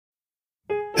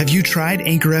Have you tried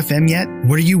Anchor FM yet?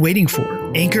 What are you waiting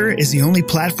for? Anchor is the only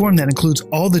platform that includes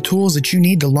all the tools that you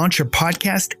need to launch your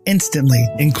podcast instantly,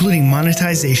 including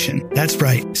monetization. That's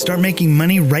right. Start making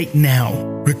money right now.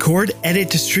 Record,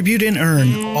 edit, distribute, and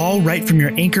earn, all right from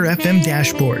your Anchor FM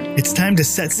dashboard. It's time to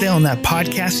set sail on that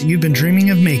podcast that you've been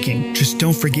dreaming of making. Just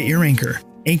don't forget your Anchor.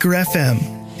 Anchor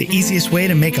FM, the easiest way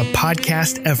to make a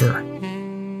podcast ever.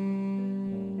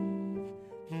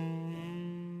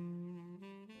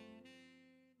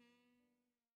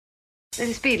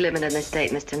 There's a speed limit in this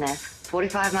state, Mr. Neff.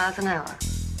 45 miles an hour.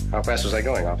 How fast was I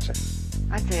going, officer?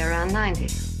 I'd say around 90.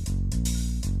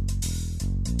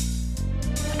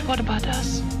 But what about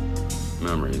us?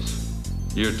 Memories.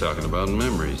 You're talking about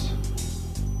memories.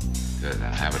 Good,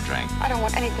 now have a drink. I don't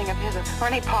want anything of his or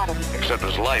any part of it. Except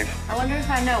his life. I wonder if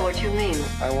I know what you mean.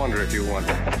 I wonder if you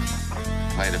wonder.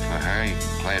 Played it for her, you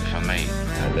play it for me.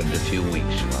 I lived a few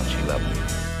weeks while she loved me.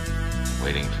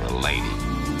 Waiting for a lady.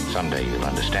 Someday you'll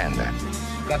understand that.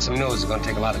 Got some news that's going to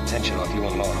take a lot of tension off you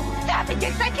and Laura. Stop it,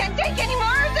 Dix. I can't take any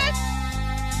more of this.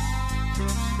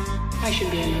 I should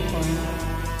be in it for you.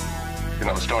 You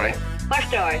know the story? What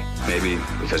story? Maybe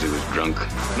because he was drunk.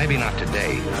 Maybe not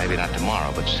today, maybe not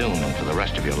tomorrow, but soon and for the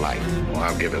rest of your life. Well,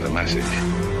 I'll give her the message.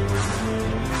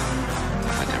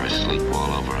 But they're asleep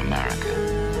all over America.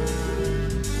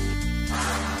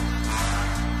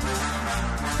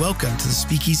 Welcome to the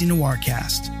Speakeasy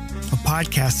Noircast, a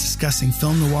podcast discussing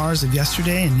film noirs of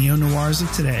yesterday and neo-noirs of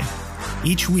today.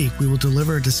 Each week, we will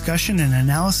deliver a discussion and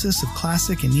analysis of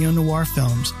classic and neo-noir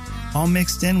films, all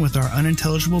mixed in with our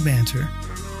unintelligible banter.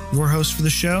 Your hosts for the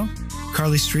show,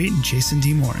 Carly Street and Jason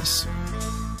D. Morris.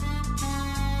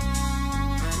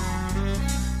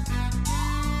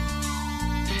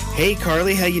 Hey,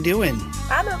 Carly, how you doing?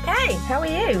 I'm okay. How are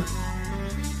you?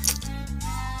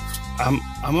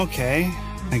 I'm okay,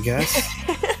 I guess.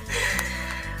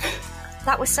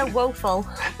 That was so woeful.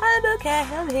 I'm okay.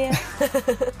 I'm here.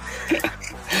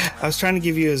 I was trying to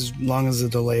give you as long as a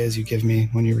delay as you give me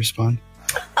when you respond.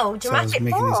 Oh, dramatic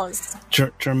pause.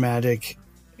 Dramatic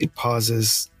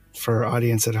pauses for our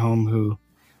audience at home who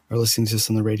are listening to this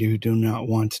on the radio who do not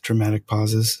want dramatic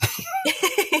pauses.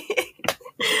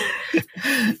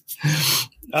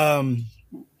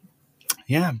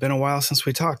 Yeah, been a while since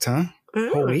we talked, huh?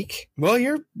 Whole week. Well,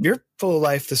 you're full of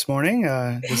life this morning,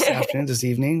 this afternoon, this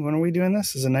evening. When are we doing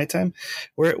this? Is it nighttime?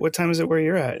 What time is it where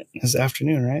you're at? It's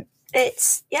afternoon, right?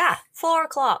 It's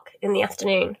 4:00 in the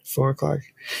afternoon. 4:00.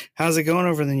 How's it going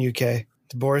over in the UK?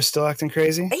 The Boris still acting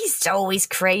crazy? He's always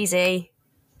crazy.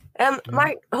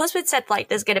 My husband said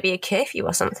there's going to be a curfew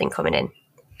or something coming in.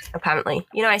 Apparently,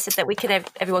 I said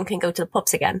that everyone can go to the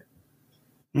pubs again.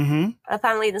 Mm-hmm.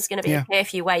 Apparently, there's going to be a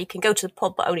curfew where you can go to the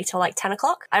pub, but only till 10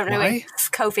 o'clock. I don't know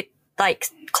if COVID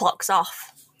clocks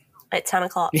off at 10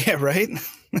 o'clock. Yeah, right.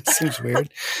 That seems weird.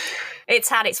 It's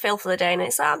had its fill for the day, and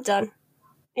I'm done.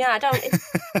 Yeah, I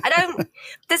don't.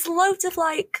 There's loads of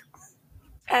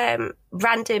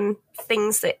random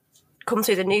things that come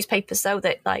through the newspapers, though,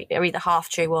 that are either half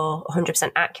true or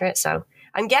 100% accurate. So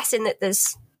I'm guessing that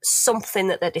there's something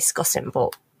that they're discussing,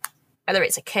 but whether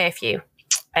it's a curfew,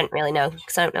 I don't really know,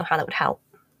 because I don't know how that would help.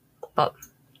 But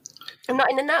I'm not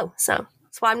in the know, so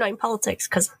that's why I'm not in politics,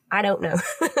 because I don't know.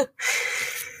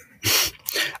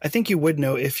 I think you would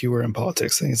know if you were in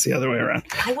politics. I think it's the other way around.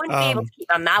 I wouldn't be able to keep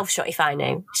my mouth shut if I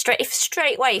knew. Straight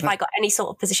away, if I got any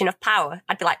sort of position of power,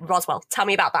 I'd be like, Roswell, tell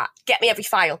me about that. Get me every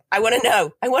file. I want to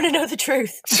know. I want to know the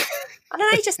truth. I don't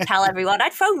know, you just tell everyone.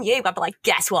 I'd phone you. I'd be like,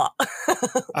 guess what?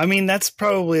 I mean, that's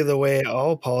probably the way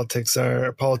all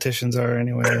politicians are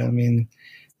anyway. I mean,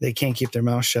 they can't keep their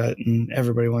mouth shut, and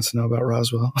everybody wants to know about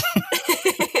Roswell.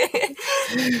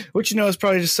 Which, is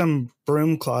probably just some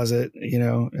broom closet, in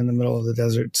the middle of the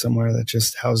desert somewhere that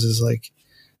just houses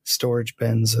storage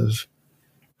bins of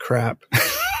crap.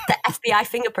 The FBI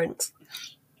fingerprints.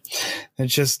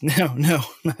 It's just, no,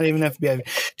 not even FBI.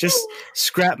 Just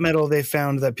scrap metal they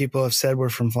found that people have said were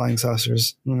from flying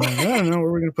saucers. I'm like, I don't know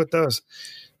where we're going to put those.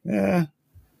 Yeah.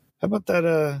 How about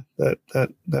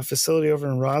that facility over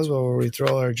in Roswell where we throw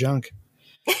all our junk?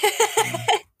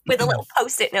 With a little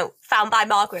Post-it note, found by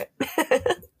Margaret.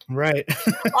 Right.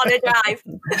 On a drive.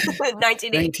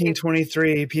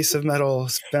 1923, piece of metal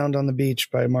found on the beach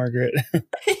by Margaret.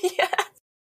 Yeah.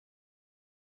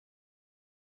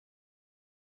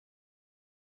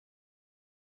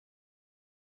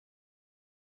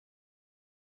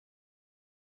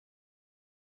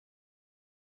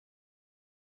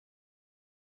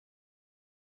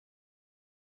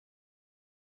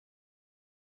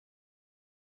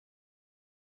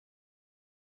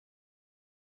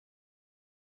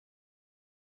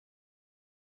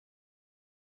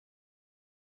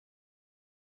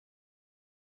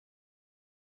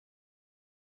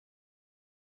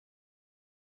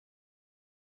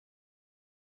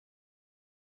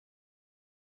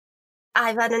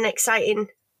 I've had an exciting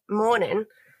morning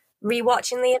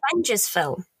rewatching the Avengers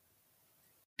film.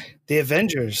 The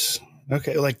Avengers.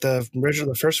 Okay, like the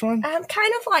original, the first one? Kind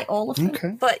of like all of them.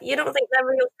 Okay. But you don't think they're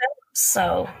real films,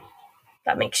 so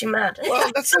that makes you mad.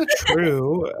 Well, that's not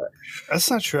true.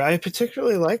 That's not true. I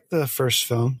particularly liked the first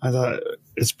film. I thought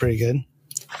it's pretty good.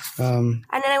 And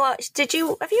then I watched, have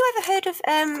you ever heard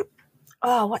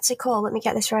of, what's it called? Let me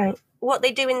get this right. What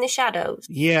They Do in the Shadows.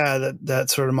 Yeah, that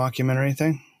sort of mockumentary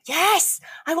thing. Yes,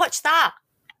 I watched that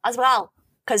as well.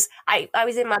 Because I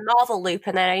was in my Marvel loop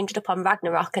and then I ended up on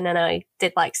Ragnarok and then I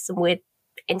did like some weird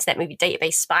Internet Movie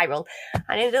Database spiral. And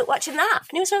I ended up watching that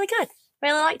and it was really good.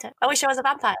 Really liked it. I wish I was a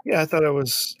vampire. Yeah, I thought it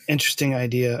was an interesting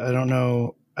idea. I don't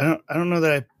know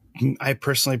that I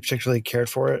personally particularly cared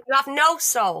for it. You have no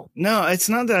soul. No, it's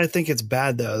not that I think it's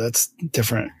bad though. That's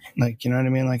different. Like, you know what I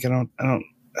mean? Like I don't know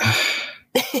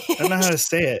how to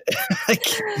say it. Like,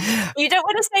 you don't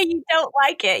want to say you don't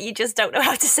like it. You just don't know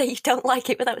how to say you don't like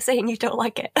it without saying you don't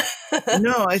like it.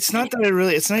 No, it's not that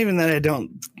it's not even that I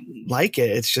don't like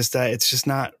it. It's just that it's just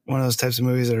not one of those types of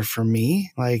movies that are for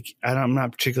me. Like, I'm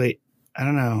not particularly, I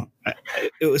don't know.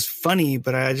 It was funny,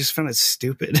 but I just found it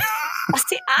stupid.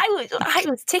 See,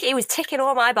 it was ticking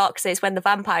all my boxes when the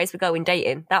vampires were going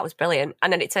dating. That was brilliant.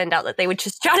 And then it turned out that they were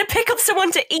just trying to pick up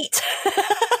someone to eat.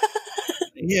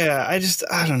 Yeah,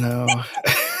 I don't know.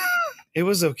 It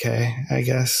was okay, I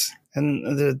guess.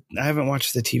 And I haven't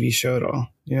watched the TV show at all.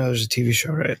 You know, there's a TV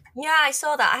show, right? Yeah, I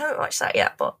saw that. I haven't watched that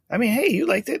yet, but I mean, hey, you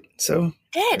liked it, so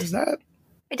there's that.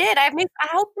 I did. I have a new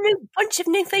bunch of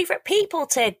new favourite people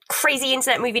to crazy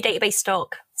Internet Movie Database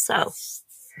stalk. So,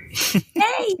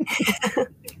 hey.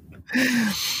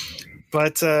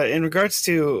 But in regards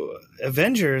to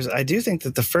Avengers, I do think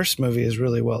that the first movie is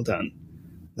really well done.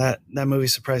 That movie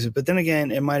surprised me. But then again,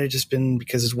 it might have just been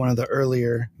because it's one of the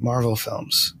earlier Marvel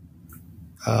films.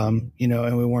 You know,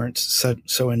 and we weren't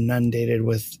so inundated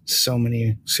with so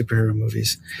many superhero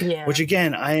movies. Yeah. Which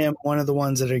again, I am one of the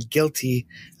ones that are guilty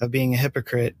of being a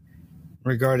hypocrite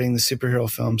regarding the superhero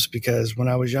films, because when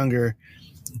I was younger,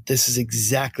 this is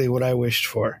exactly what I wished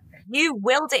for. You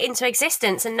willed it into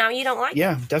existence and now you don't like it.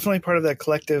 Yeah, definitely part of that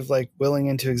collective, like, willing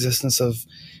into existence of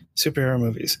superhero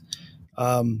movies.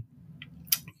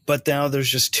 But now there's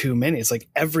just too many. It's like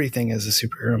everything is a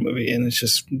superhero movie, and it's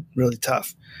just really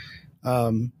tough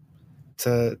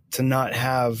to not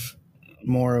have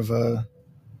more of a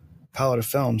palette of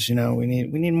films. You know, we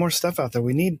need more stuff out there.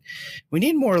 We need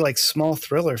more like small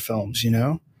thriller films, you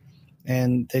know,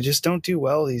 and they just don't do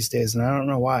well these days. And I don't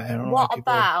know why. I don't know. What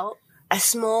about a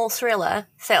small thriller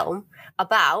film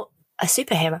about a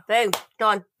superhero? Boom,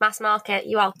 gone, mass market.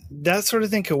 You are. That sort of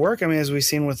thing could work. I mean, as we've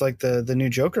seen with like the new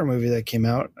Joker movie that came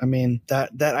out. I mean,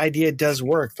 that idea does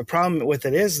work. The problem with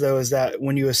it is, though, is that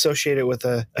when you associate it with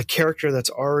a character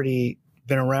that's already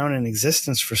been around in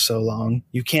existence for so long,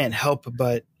 you can't help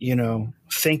but, you know,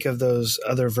 think of those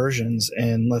other versions.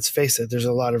 And let's face it, there's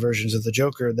a lot of versions of the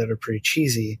Joker that are pretty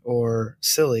cheesy or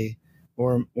silly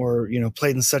or you know,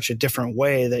 played in such a different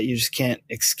way that you just can't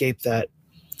escape that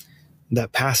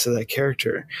past of that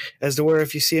character. As to where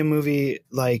if you see a movie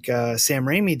like Sam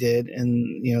Raimi did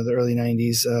in, you know, the early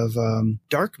 90s of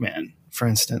Darkman, for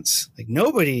instance, like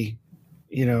nobody,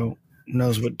 you know,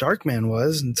 knows what Darkman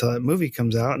was until that movie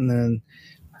comes out, and then,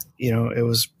 you know, it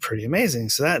was pretty amazing.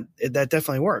 So that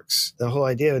definitely works. The whole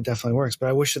idea definitely works. But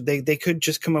I wish that they could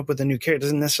just come up with a new character. It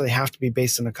doesn't necessarily have to be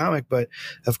based on a comic, but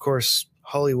of course,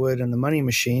 Hollywood and the money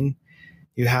machine,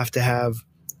 you have to have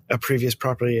a previous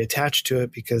property attached to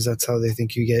it, because that's how they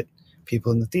think you get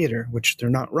people in the theater, which they're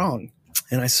not wrong.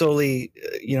 And I solely,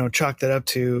 you know, chalk that up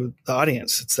to the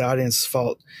audience. It's the audience's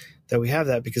fault that we have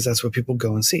that, because that's what people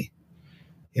go and see,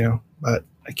 you know, but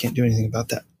I can't do anything about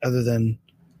that other than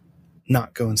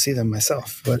not go and see them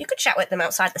myself. But you could chat with them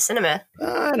outside the cinema.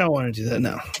 I don't want to do that.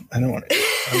 No, I don't want to.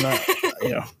 I'm not, you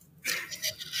know.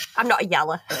 I'm not a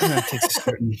yeller. That takes a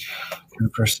certain kind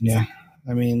of person, yeah.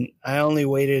 I mean, I only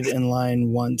waited in line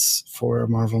once for a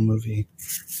Marvel movie,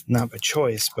 not by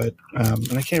choice, but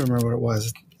and I can't remember what it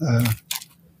was.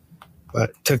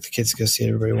 But took the kids to go see it.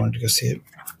 Everybody wanted to go see it.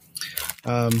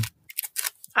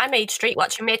 I made Street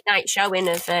watch a midnight showing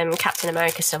of Captain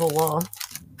America: Civil War.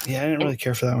 Yeah, I didn't really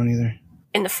care for that one either.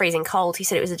 In the freezing cold, he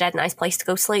said it was a dead nice place to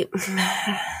go sleep.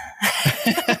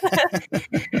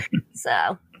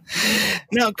 So.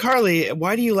 Now, Carly,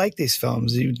 why do you like these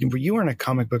films? You weren't a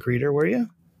comic book reader, were you?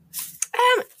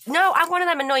 No, I'm one of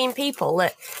them annoying people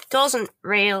that doesn't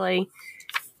really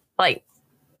like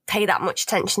pay that much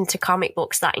attention to comic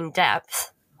books that in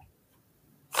depth,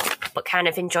 but kind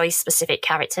of enjoys specific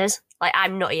characters. Like,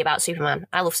 I'm nutty about Superman.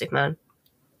 I love Superman.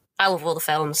 I love all the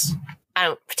films. I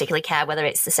don't particularly care whether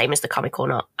it's the same as the comic or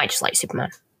not. I just like Superman.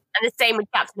 And the same with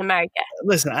Captain America.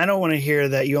 Listen, I don't want to hear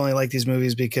that you only like these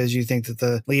movies because you think that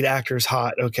the lead actor is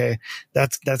hot. Okay,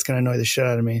 that's going to annoy the shit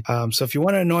out of me. So if you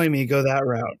want to annoy me, go that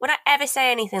route. Would I ever say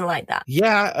anything like that?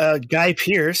 Yeah, Guy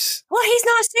Pearce. Well, he's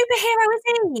not a superhero, is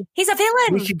he? He's a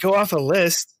villain. We could go off a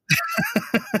list.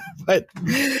 But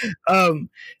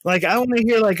like, I want to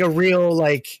hear like a real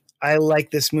like, I like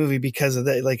this movie because of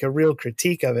that, like a real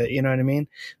critique of it. You know what I mean?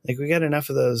 Like we got enough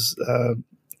of those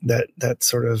that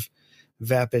sort of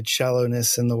vapid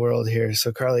shallowness in the world here.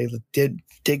 So Carly, dig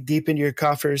deep into your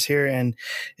coffers here and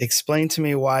explain to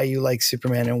me why you like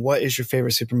Superman and what is your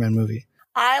favorite Superman movie?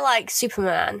 I like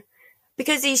Superman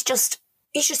because he's just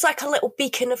like a little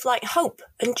beacon of like hope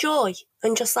and joy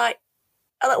and just like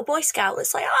a little Boy Scout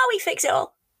that's like, oh, we fix it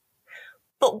all.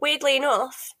 But weirdly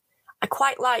enough, I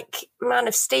quite like Man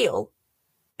of Steel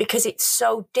because it's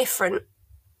so different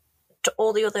to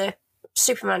all the other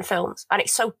Superman films, and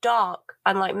it's so dark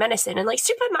and like menacing, and like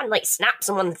Superman like snaps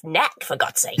someone's neck for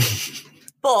God's sake.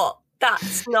 But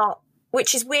that's not,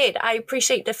 which is weird. I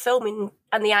appreciate the filming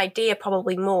and the idea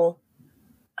probably more,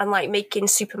 and like making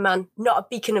Superman not a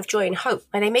beacon of joy and hope,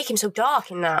 and they make him so dark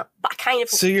in that. But I kind of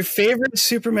So your favorite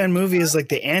Superman movie is like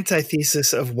the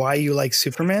antithesis of why you like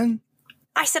Superman?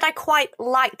 I said I quite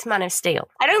liked Man of Steel.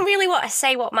 I don't really want to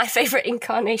say what my favourite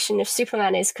incarnation of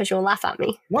Superman is because you'll laugh at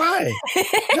me. Why?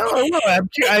 No,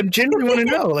 I genuinely want to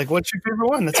know. Like, what's your favorite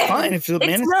one? That's fine. If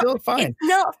Man of Steel, fine. It's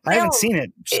not a film. I haven't seen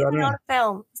it. So It's not a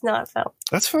film. It's not a film.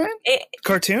 That's fine.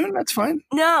 Cartoon? That's fine.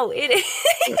 No, it is.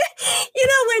 You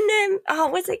know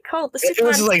when, what's it called? The Superman It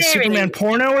was like series. Superman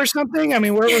porno or something? I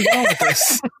mean, where are we going with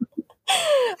this?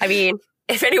 I mean,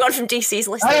 if anyone from DC is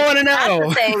listening, I want to know. that's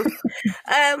the thing.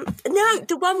 No,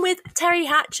 the one with Terry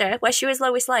Hatcher, where she was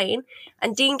Lois Lane,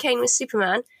 and Dean Cain was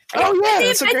Superman. Oh, yeah, The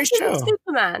that's a great Adventures show. of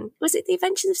Superman. Was it The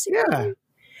Adventures of Superman? Yeah.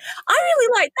 I really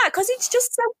like that because it's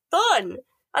just so fun.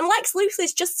 And Lex Luthor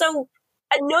is just so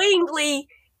annoyingly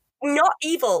not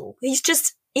evil. He's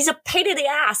a pain in the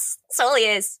ass. That's all he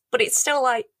is. But it's still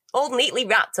like all neatly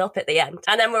wrapped up at the end.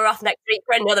 And then we're off next week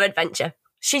for another adventure.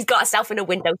 She's got herself in a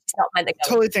window. She's not meant to go.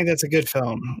 Totally think that's a good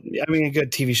film. I mean, a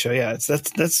good TV show. Yeah,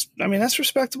 that's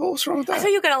respectable. What's wrong with that? I thought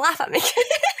you were going to laugh at me.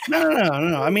 No.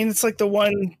 I mean, it's like the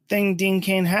one thing Dean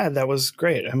Cain had that was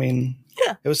great. I mean,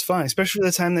 Yeah. It was fun, especially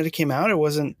the time that it came out. It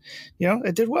wasn't,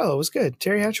 it did well. It was good.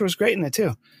 Terry Hatcher was great in it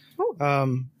too.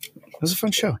 It was a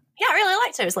fun show. Yeah, I really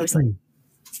liked it. It was Lois Lane.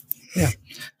 Yeah,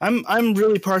 I'm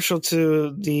really partial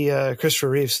to the Christopher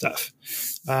Reeve stuff.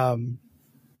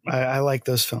 I like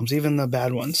those films, even the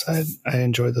bad ones. I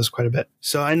enjoyed those quite a bit.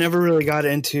 So I never really got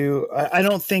into. I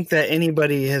don't think that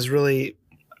anybody has really.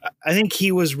 I think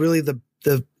he was really the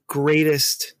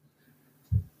greatest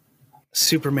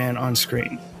Superman on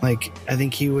screen. Like, I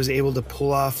think he was able to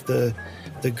pull off the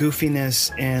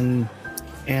goofiness and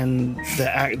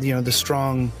the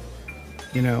strong,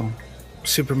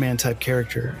 Superman type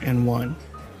character in one,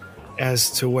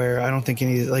 as to where I don't think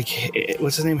any, like,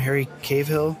 what's his name? Harry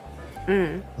Cavill.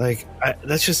 Like,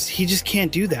 he just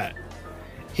can't do that.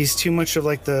 He's too much of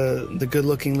like the good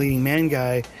looking leading man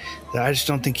guy that I just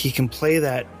don't think he can play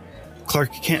that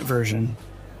Clark Kent version.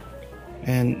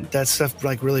 And that stuff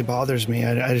like really bothers me.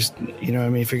 I just,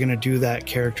 if you're going to do that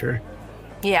character.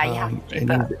 Yeah, you have to do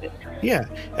that. Yeah.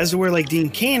 As to where like Dean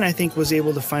Cain, I think, was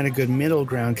able to find a good middle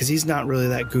ground because he's not really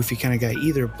that goofy kind of guy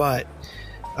either. But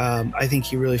I think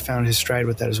he really found his stride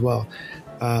with that as well.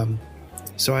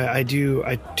 So I do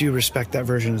respect that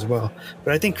version as well.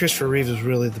 But I think Christopher Reeve was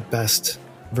really the best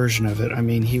version of it. I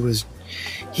mean,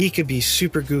 he could be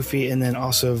super goofy and then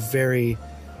also very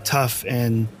tough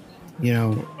and,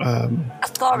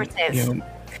 authoritative.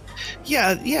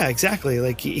 Yeah, exactly.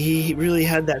 Like he really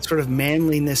had that sort of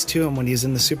manliness to him when he's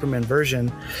in the Superman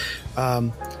version.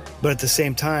 But at the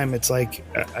same time, it's like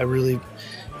I really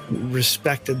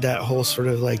respected that whole sort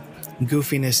of like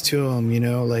goofiness to him,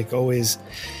 like always,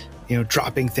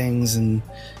 dropping things and,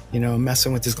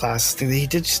 messing with his glasses. He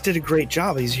just did a great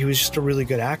job. He was just a really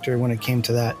good actor when it came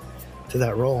to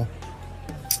that role.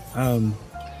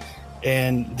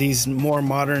 And these more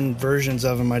modern versions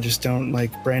of him, I just don't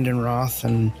like. Brandon Roth,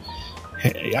 and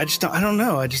I don't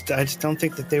know. I just don't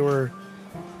think that they were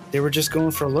just going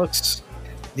for looks.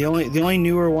 The only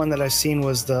newer one that I've seen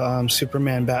was the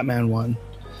Superman Batman one,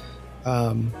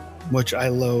 which I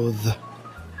loathe.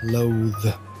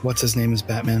 What's his name is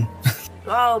Batman?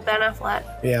 Oh, Ben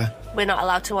Affleck. Yeah. We're not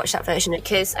allowed to watch that version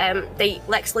because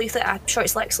Lex Luthor, I'm sure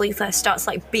it's Lex Luthor, starts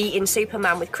like beating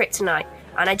Superman with kryptonite.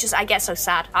 And I get so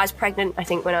sad. I was pregnant, I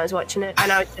think, when I was watching it,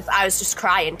 and I was just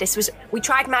crying. We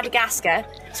tried Madagascar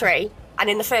 3. And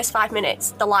in the first 5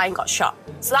 minutes, the lion got shot.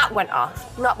 So that went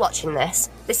off. I'm not watching this.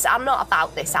 I'm not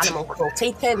about this animal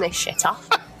cruelty. Turn this shit off.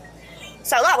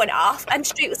 So that went off, and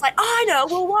Street was like, oh, I know,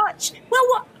 we'll watch. Well,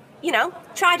 what? You know,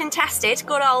 tried and tested,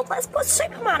 good old, let's put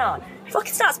Superman on.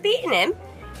 Fucking starts beating him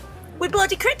with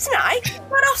bloody kryptonite.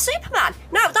 Went off Superman.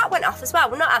 No, that went off as well.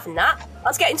 We're not having that. I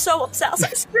was getting so upset. I was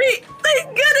like, Street, they're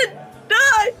gonna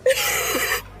die.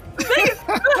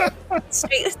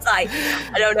 Street was like,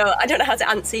 I don't know how to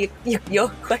answer your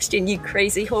question, you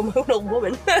crazy hormonal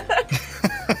woman.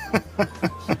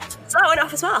 So that went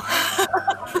off as well.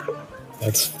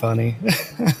 That's funny.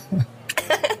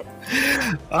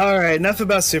 All right, enough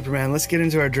about Superman. Let's get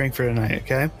into our drink for tonight,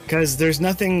 okay? Because there's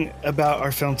nothing about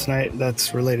our film tonight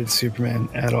that's related to Superman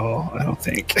at all, I don't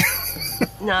think.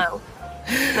 No,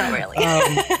 not really.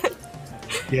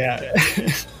 Yeah.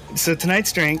 So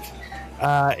tonight's drink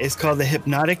is called the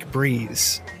Hypnotic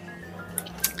Breeze.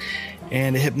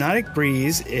 And a Hypnotic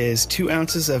Breeze is 2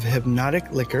 ounces of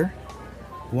hypnotic liquor,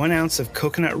 1 ounce of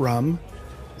coconut rum,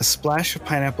 a splash of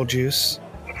pineapple juice,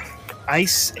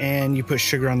 ice, and you put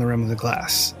sugar on the rim of the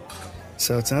glass.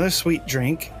 So it's another sweet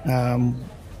drink.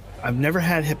 I've never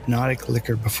had hypnotic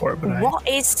liquor before, but what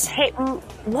is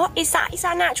that? Is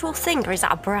that an actual thing, or is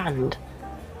that a brand?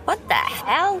 What the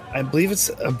hell? I believe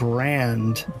it's a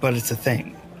brand, but it's a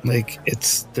thing. Like,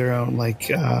 it's their own,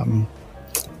 like, I'm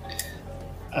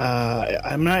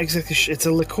not exactly sure. It's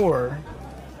a liqueur,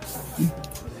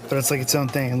 but it's like its own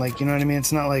thing. Like, you know what I mean?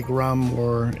 It's not like rum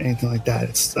or anything like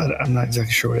that. I'm not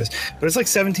exactly sure what it is, but it's like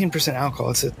 17%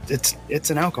 alcohol. It's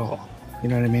an alcohol. You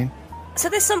know what I mean? So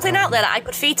there's something out there that I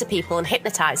could feed to people and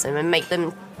hypnotize them and make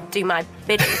them do my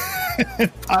bidding.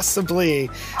 Possibly.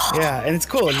 Yeah, and it's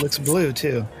cool. It looks blue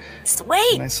too.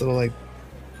 Sweet. Nice little, like,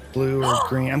 blue or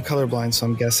green. I'm colorblind, so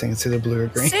I'm guessing it's either blue or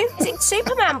green. It's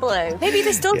Superman blue. Maybe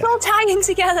this does all tie in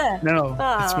together. No,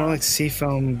 it's more like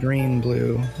seafoam green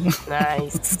blue.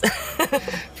 Nice.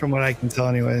 From what I can tell,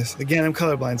 anyways. Again, I'm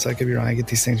colorblind, so I could be wrong. I get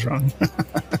these things wrong.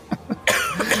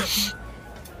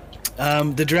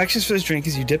 The directions for this drink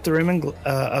is you dip the rim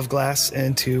of glass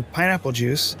into pineapple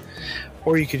juice,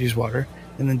 or you could use water,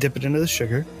 and then dip it into the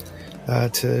sugar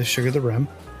to sugar the rim.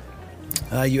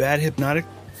 You add hypnotic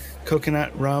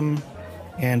coconut rum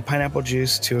and pineapple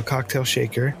juice to a cocktail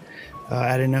shaker.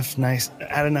 Add enough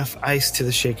ice to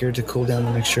the shaker to cool down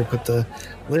the mixture. Put the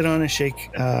lid on and shake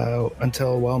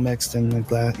until well mixed, and the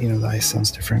glass, the ice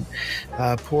sounds different.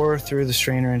 Pour through the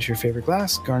strainer into your favorite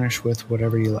glass. Garnish with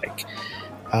whatever you like.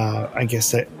 I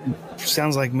guess that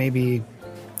sounds like maybe,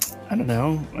 I don't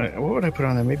know, what would I put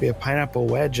on there? Maybe a pineapple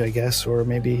wedge, I guess, or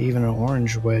maybe even an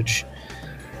orange wedge.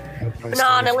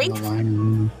 Banana leaf.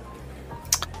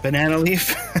 Banana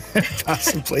leaf,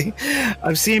 possibly.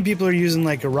 I've seen people are using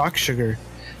like a rock sugar,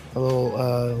 a little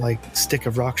like stick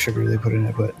of rock sugar they put in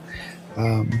it, but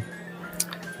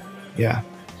yeah.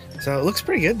 So it looks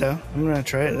pretty good though. I'm gonna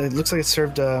try it. It looks like it's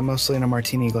served mostly in a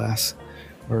martini glass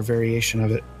or a variation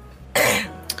of it.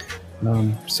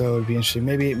 So it'd be interesting.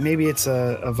 Maybe it's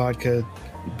a vodka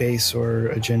base or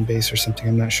a gin base or something.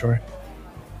 I'm not sure.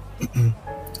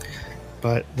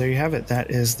 But there you have it. That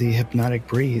is the Hypnotic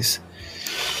Breeze.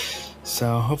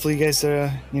 So hopefully you guys,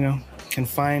 can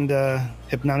find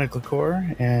hypnotic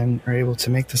liqueur and are able to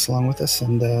make this along with us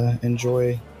and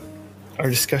enjoy our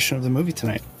discussion of the movie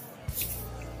tonight.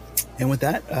 And with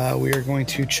that, we are going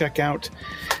to check out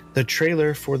the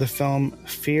trailer for the film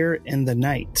Fear in the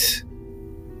Night.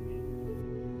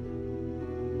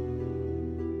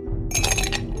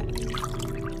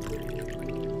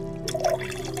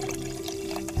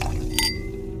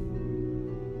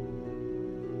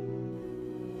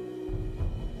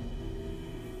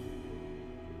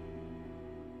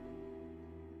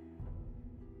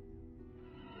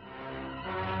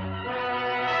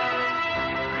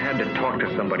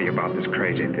 About this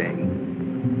crazy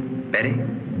thing. Betty?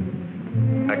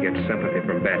 I get sympathy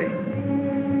from Betty.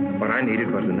 What I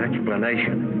needed was an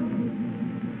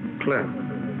explanation. Cliff,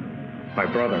 my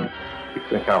brother. You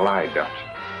think I lied, don't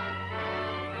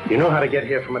you? You know how to get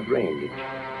here from a dream, didn't you?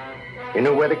 You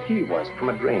knew where the key was from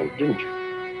a dream, didn't you?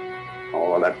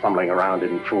 All that fumbling around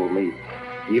didn't fool me.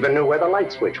 You even knew where the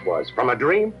light switch was from a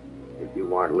dream. If you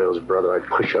weren't Lil's brother, I'd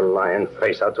push your lying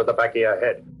face out to the back of your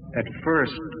head. At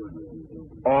first,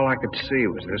 all I could see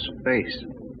was this face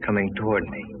coming toward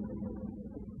me.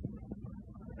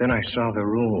 Then I saw the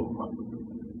room.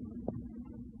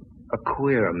 A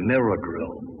queer, mirrored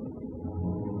room.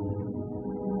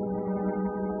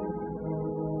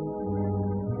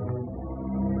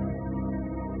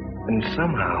 And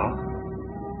somehow,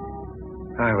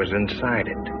 I was inside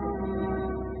it.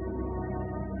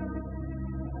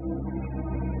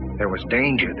 There was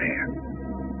danger there.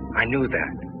 I knew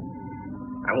that.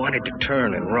 I wanted to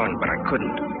turn and run, but I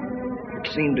couldn't. It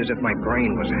seemed as if my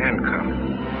brain was handcuffed,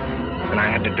 and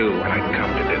I had to do what I'd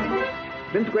come to do.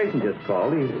 Vince Grayson just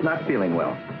called. He's not feeling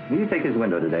well. Will you take his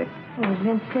window today? Oh, is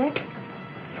Vince sick?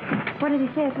 What did he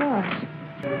say it was?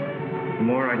 The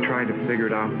more I tried to figure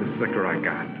it out, the sicker I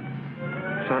got.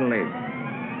 Suddenly,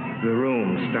 the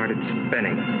room started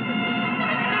spinning.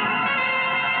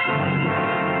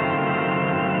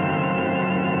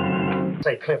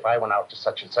 Say, Cliff, I went out to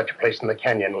such and such a place in the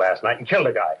canyon last night and killed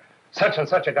a guy. Such and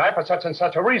such a guy for such and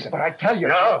such a reason. But I tell you...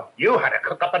 No, you had to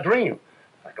cook up a dream.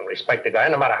 I can respect a guy,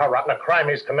 no matter how rotten a crime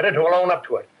he's committed, who'll own up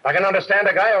to it. I can understand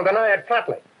a guy who'll deny it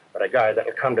flatly. But a guy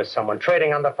that'll come to someone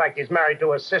trading on the fact he's married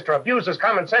to his sister, abuse his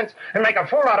common sense, and make a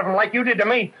fool out of him like you did to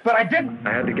me. But I didn't.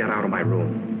 I had to get out of my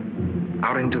room,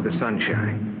 out into the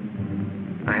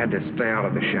sunshine. I had to stay out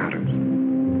of the shadows.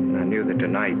 And I knew that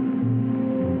tonight,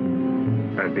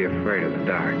 I'd be afraid of the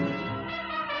dark.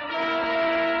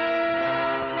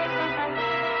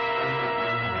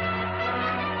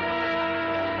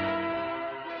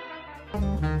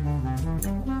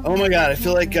 Oh my God! I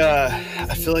feel like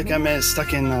I'm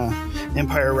stuck in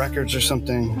Empire Records or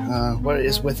something. What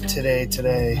is with today?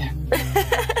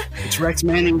 It's Rex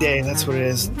Manning Day. That's what it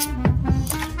is.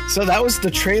 So that was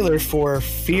the trailer for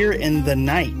Fear in the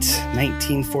Night,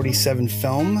 1947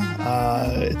 film.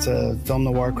 It's a film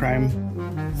noir crime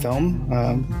film,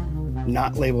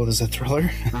 not labeled as a thriller,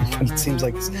 but it seems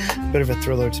like it's a bit of a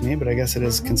thriller to me. But I guess it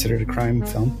is considered a crime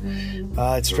film.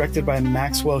 It's directed by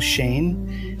Maxwell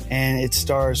Shane. And it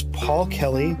stars Paul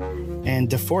Kelly and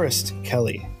DeForest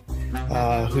Kelly,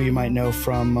 who you might know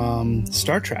from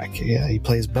Star Trek. Yeah, he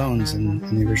plays Bones in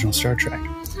the original Star Trek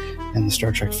and the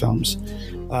Star Trek films.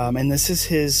 And this is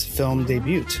his film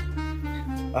debut.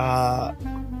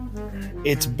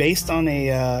 It's based on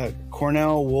a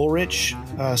Cornell Woolrich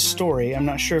story. I'm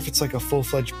not sure if it's like a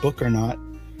full-fledged book or not.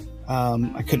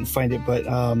 I couldn't find it, but...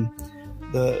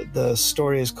 The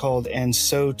story is called And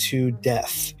So to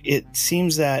Death. It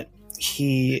seems that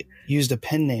he used a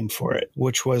pen name for it,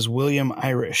 which was William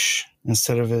Irish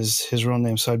instead of his real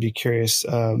name. So I'd be curious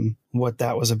what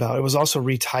that was about. It was also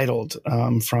retitled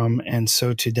from And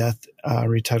So to Death,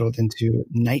 retitled into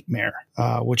Nightmare,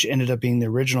 which ended up being the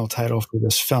original title for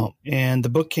this film. And the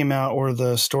book came out, or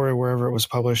the story, wherever it was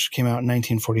published, came out in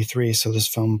 1943. So this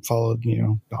film followed,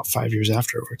 about 5 years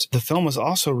afterwards. The film was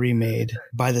also remade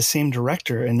by the same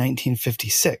director in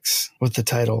 1956 with the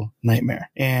title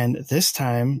Nightmare. And this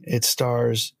time it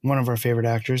stars one of our favorite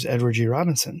actors, Edward G.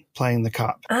 Robinson, playing the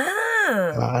cop.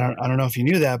 I don't know if you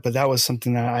knew that, but that was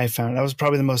something that I found. That was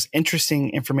probably the most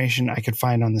interesting information I could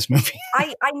find on this movie.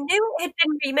 I knew it had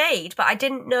been remade, but I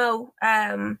didn't know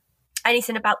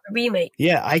anything about the remake.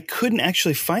 Yeah, I couldn't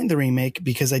actually find the remake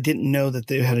because I didn't know that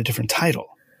they had a different title.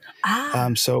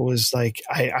 So it was like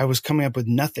I was coming up with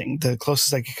nothing. The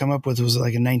closest I could come up with was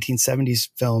like a 1970s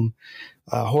film,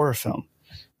 horror film,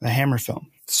 a Hammer film.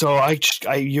 So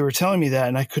you were telling me that,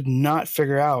 and I could not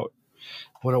figure out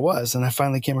what it was, and I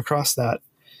finally came across that.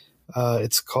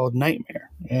 It's called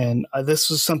Nightmare, and this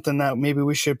was something that maybe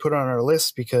we should put on our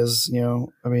list because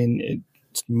it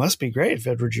must be great if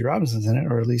Edward G. Robinson's in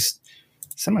it, or at least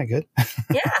semi-good.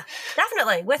 Yeah,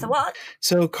 definitely with a what.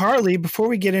 So Carly, before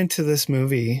we get into this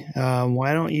movie,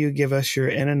 why don't you give us your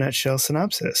in a nutshell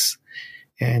synopsis?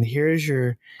 And here is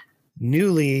your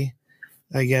newly,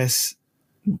 I guess,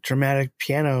 dramatic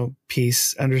piano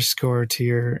piece underscore to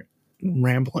your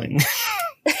rambling.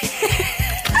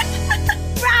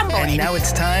 And now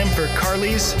it's time for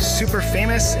Carly's super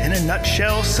famous in a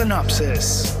nutshell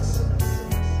synopsis.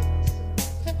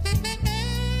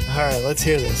 All right, let's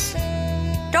hear this.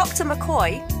 Dr.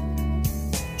 McCoy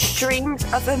dreams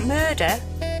of a murder,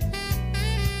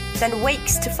 then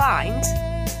wakes to find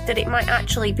that it might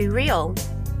actually be real.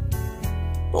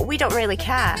 But we don't really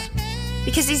care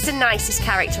because he's the nicest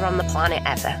character on the planet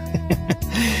ever.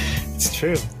 It's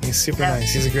true. He's super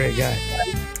nice. He's a great guy.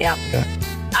 Yeah.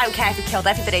 I don't care if he killed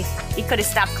everybody. He could have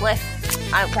stabbed Cliff.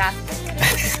 I don't care.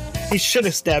 He should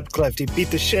have stabbed Cliff. He beat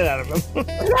the shit out of him.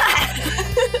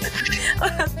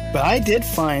 But I did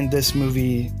find this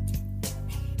movie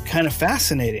kind of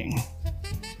fascinating.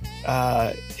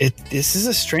 This is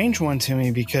a strange one to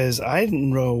me because I didn't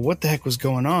know what the heck was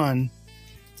going on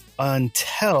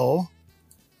until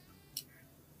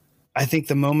I think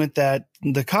the moment that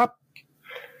the cop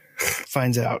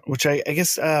finds out, which I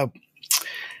guess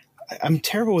I'm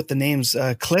terrible with the names.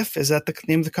 Cliff, is that the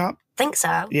name of the cop? Think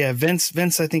so. Yeah,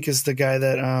 Vince I think is the guy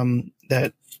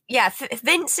that Yeah,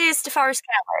 Vince is DeForest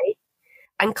Kelly,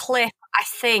 and Cliff I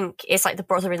think is like the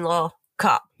brother-in-law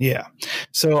cop. Yeah.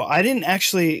 So I didn't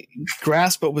actually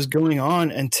grasp what was going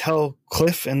on until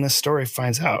Cliff in this story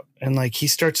finds out. And like, he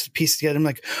starts to piece together. I'm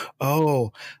like,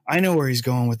 oh, I know where he's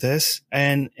going with this.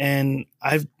 And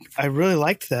I really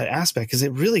liked that aspect because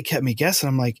it really kept me guessing.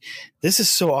 I'm like, this is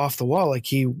so off the wall. Like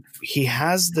he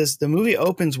has this, the movie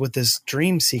opens with this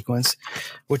dream sequence,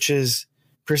 which is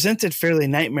presented fairly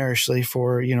nightmarishly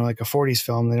for, you know, like a 40s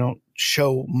film. They don't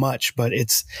show much, but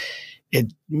it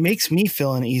makes me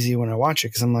feel uneasy when I watch it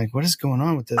because I'm like, what is going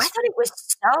on with this? I thought it was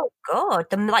so good.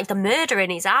 The murder in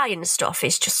his eye and stuff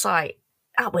is just like,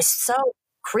 that was so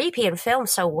creepy and filmed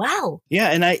so well. Yeah,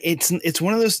 and it's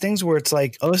one of those things where it's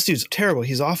like, oh, this dude's terrible.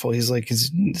 He's awful. He's like,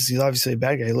 he's obviously a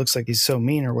bad guy. He looks like he's so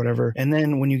mean or whatever. And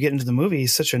then when you get into the movie,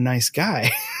 he's such a nice guy.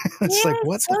 It's like,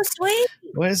 what's so sweet?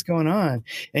 What is going on?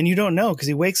 And you don't know because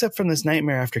he wakes up from this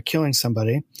nightmare after killing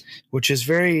somebody, which is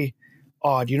very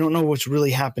odd. You don't know what's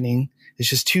really happening. It's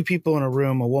just two people in a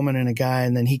room, a woman and a guy,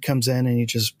 and then he comes in and he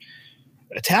just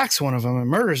attacks one of them and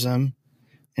murders him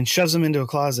and shoves him into a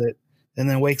closet and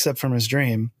then wakes up from his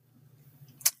dream.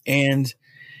 And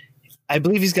I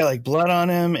believe he's got like blood on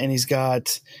him and he's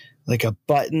got like a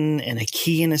button and a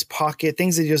key in his pocket,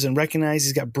 things that he doesn't recognize.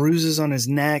 He's got bruises on his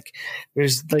neck.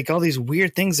 There's like all these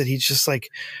weird things that he's just like,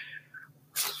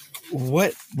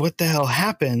 what the hell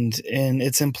happened? And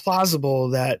it's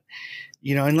implausible that,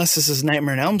 you know, unless this is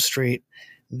Nightmare on Elm Street,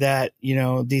 that, you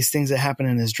know, these things that happen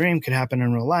in his dream could happen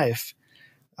in real life.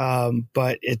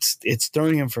 But it's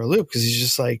throwing him for a loop because he's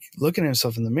just like looking at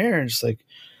himself in the mirror and just like,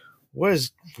 what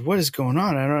is going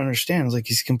on? I don't understand. It's like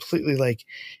he's completely like,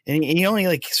 and he only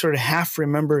like sort of half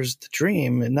remembers the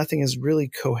dream and nothing is really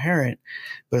coherent,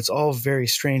 but it's all very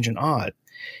strange and odd.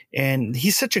 And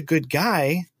he's such a good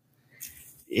guy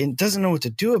and doesn't know what to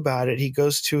do about it. He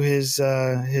goes to his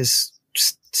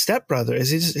stepbrother. It's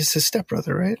his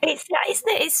stepbrother, right? Isn't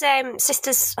it his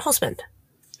sister's husband?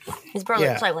 His brother,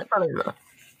 Yeah. like brother-in-law.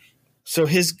 So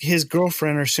his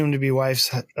girlfriend or soon to be wife's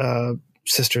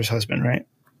sister's husband, right?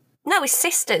 No, his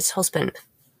sister's husband.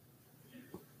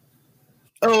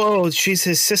 Oh, she's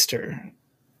his sister.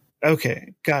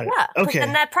 Okay, got it. Yeah, okay.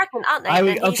 And they're pregnant, aren't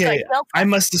they? I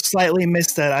must have slightly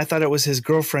missed that. I thought it was his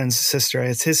girlfriend's sister.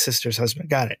 It's his sister's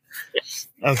husband. Got it.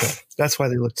 Okay, that's why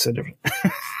they looked so different.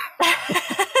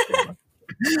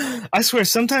 I swear,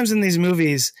 sometimes in these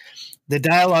movies, the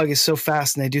dialogue is so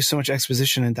fast and they do so much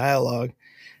exposition and dialogue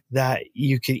that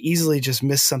you could easily just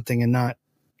miss something and not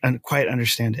quite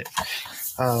understand it.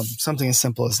 Something as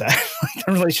simple as that, like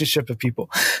the relationship of people.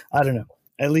 I don't know.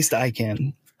 At least I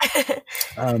can.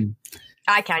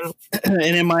 I can.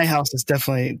 And in my house, it's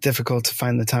definitely difficult to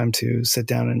find the time to sit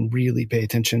down and really pay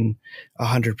attention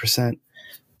 100%.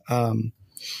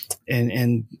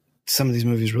 And some of these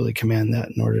movies really command that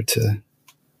in order to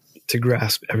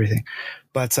grasp everything.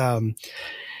 But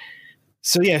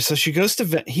so he goes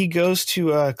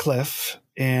to Cliff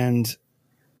and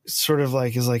sort of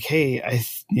like is like, hey, I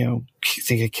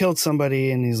think I killed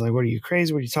somebody. And he's like, what are you,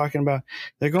 crazy? What are you talking about?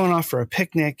 They're going off for a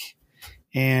picnic.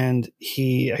 And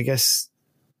he, I guess,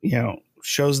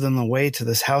 shows them the way to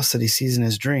this house that he sees in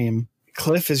his dream.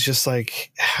 Cliff is just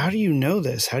like, how do you know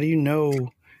this? How do you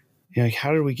know, like,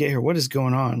 how did we get here? What is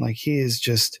going on? Like, he is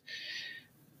just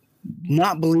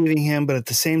not believing him, but at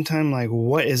the same time, like,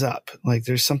 what is up? Like,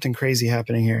 there's something crazy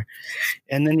happening here.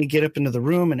 And then you get up into the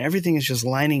room and everything is just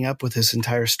lining up with this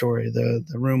entire story. The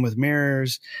room with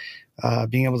mirrors,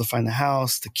 being able to find the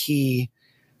house, the key,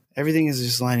 everything is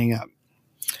just lining up.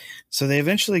 So they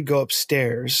eventually go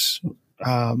upstairs,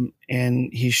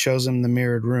 and he shows him the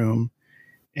mirrored room,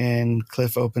 and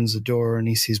Cliff opens the door and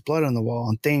he sees blood on the wall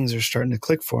and things are starting to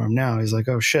click for him now. He's like,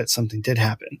 oh shit, something did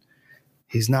happen.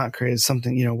 He's not crazy,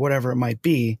 something, whatever it might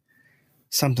be,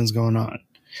 something's going on.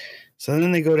 So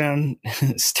then they go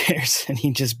downstairs and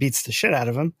he just beats the shit out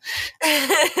of him.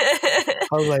 I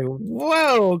was like,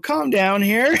 whoa, calm down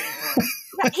here.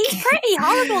 He's pretty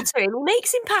horrible to him. He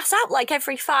makes him pass out like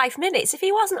every 5 minutes. If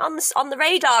he wasn't on the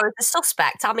radar as a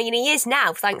suspect, I mean, he is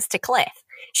now, thanks to Cliff.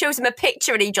 Shows him a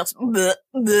picture and he just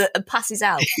and passes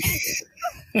out.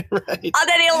 Right. And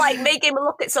then he'll like make him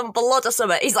look at some blood or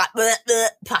something. He's like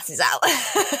passes out.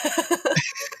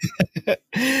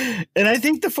 And I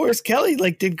think DeForest Kelley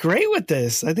did great with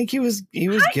this. I think he was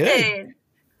good.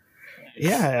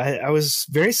 Yeah, I was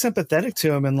very sympathetic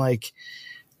to him, and I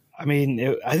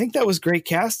think that was great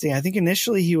casting. I think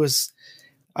initially he was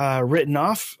written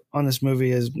off on this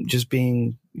movie as just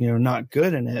being, not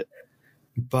good in it.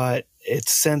 But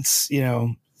it's since,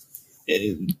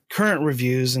 current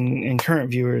reviews and current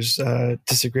viewers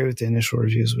disagree with the initial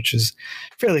reviews, which is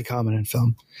fairly common in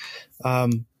film.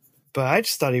 But I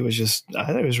just thought he was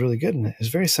really good in it. He was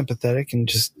very sympathetic and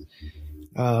just,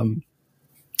 I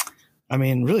I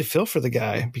mean, really feel for the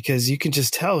guy, because you can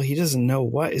just tell he doesn't know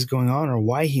what is going on or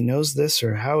why he knows this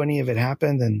or how any of it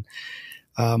happened. And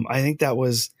I think that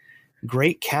was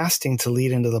great casting to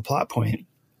lead into the plot point,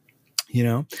 you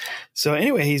know? So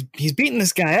anyway, he's beating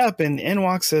this guy up, and in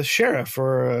walks a sheriff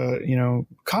or a, you know,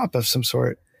 cop of some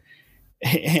sort.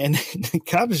 And the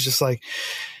cop is just like,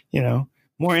 you know,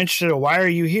 more interested in why are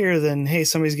you here than, hey,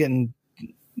 somebody's getting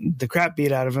the crap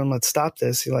beat out of him. Let's stop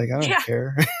this. He's like, I don't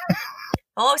care.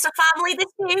 Oh, it's a family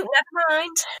dispute. Never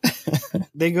mind.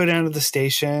 They go down to the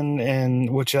station,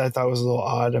 and which I thought was a little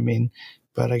odd. I mean,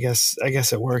 but I guess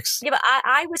it works. Yeah, but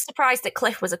I was surprised that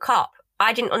Cliff was a cop.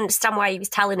 I didn't understand why he was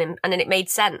telling him, and then it made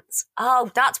sense.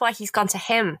 Oh, that's why he's gone to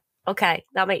him. Okay,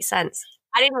 that makes sense.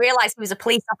 I didn't realise he was a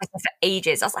police officer for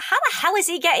ages. I was like, how the hell is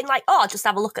he getting like, oh, I'll just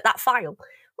have a look at that file?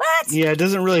 What? Yeah, it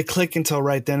doesn't really click until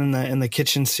right then in the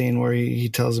kitchen scene where he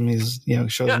tells him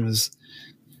shows him his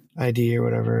ID or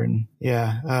whatever. And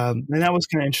and that was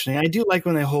kind of interesting. I do like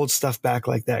when they hold stuff back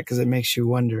like that, because it makes you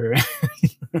wonder.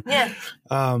 Yeah.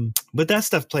 But that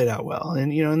stuff played out well.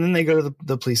 And, you know, and then they go to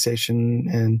the police station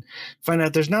and find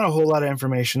out there's not a whole lot of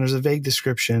information. There's a vague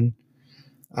description,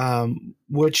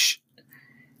 which,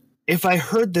 if I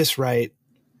heard this right,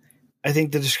 I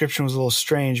think the description was a little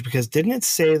strange, because didn't it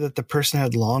say that the person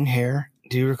had long hair?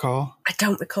 Do you recall? I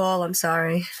don't recall. I'm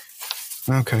sorry.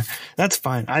 Okay, that's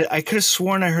fine. I could have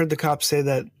sworn I heard the cop say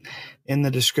that in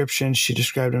the description. She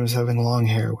described him as having long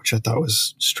hair, which I thought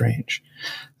was strange,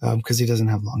 because he doesn't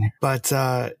have long hair. But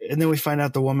and then we find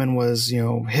out the woman was, you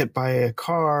know, hit by a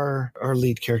car. Our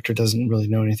lead character doesn't really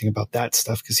know anything about that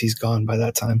stuff because he's gone by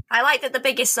that time. I like that the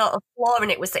biggest sort of flaw in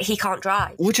it was that he can't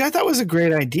drive, which I thought was a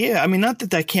great idea. I mean, not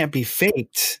that can't be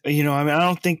faked. You know, I mean, I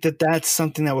don't think that that's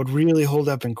something that would really hold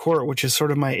up in court, which is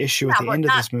sort of my issue at the end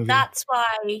of this movie. That's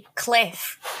why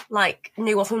Cliff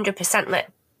knew 100%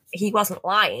 that he wasn't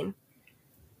lying.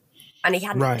 And he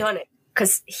hadn't done it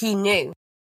because he knew.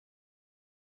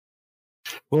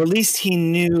 Well, at least he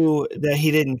knew that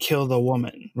he didn't kill the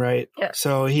woman, right? Yeah.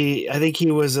 So I think he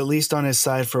was at least on his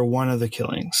side for one of the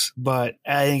killings, but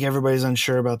I think everybody's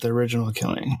unsure about the original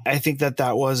killing. I think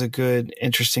that was a good,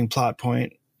 interesting plot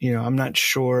point. You know, I'm not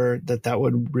sure that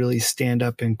would really stand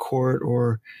up in court,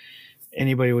 or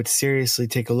anybody would seriously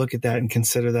take a look at that and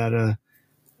consider that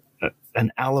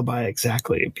an alibi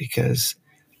exactly, because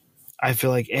I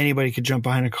feel like anybody could jump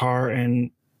behind a car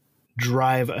and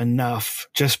drive enough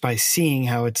just by seeing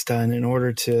how it's done in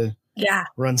order to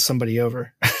run somebody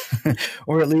over.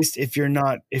 Or at least if you're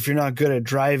not good at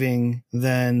driving,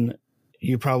 then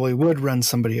you probably would run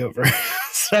somebody over.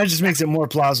 So that just makes it more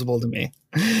plausible to me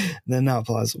than not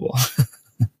plausible.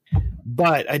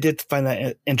 But I did find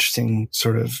that interesting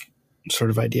sort of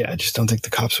idea. I just don't think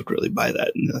the cops would really buy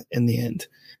that in the end.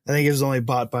 I think it was only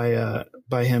bought by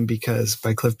him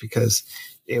by Cliff, because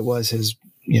it was his,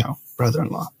 you know,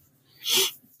 brother-in-law.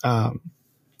 So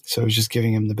he was just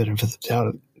giving him the benefit of the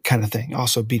doubt kind of thing.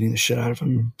 Also beating the shit out of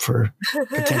him for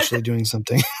potentially doing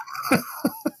something.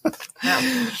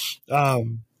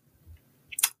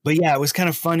 But yeah, it was kind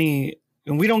of funny,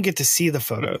 and we don't get to see the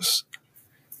photos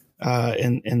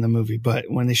in the movie, but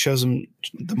when they shows him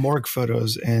the morgue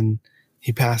photos and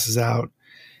he passes out,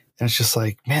 and it's just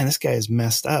like, man, this guy is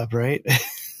messed up, right?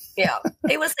 Yeah.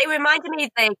 It reminded me of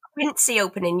the Quincy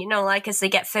opening, you know, like as they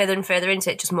get further and further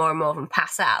into it, just more and more of them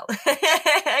pass out.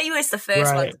 He was the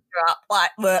first one to drop,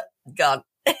 like, gone.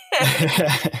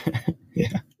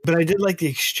 Yeah. But I did like the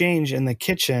exchange in the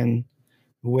kitchen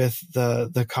with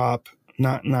the cop,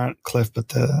 not Cliff, but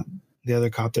the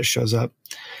other cop that shows up,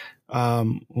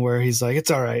 where he's like, it's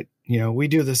all right. You know, we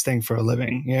do this thing for a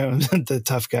living, you know, the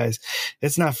tough guys.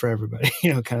 It's not for everybody,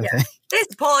 you know, kind of thing. This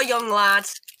poor young lad,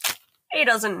 he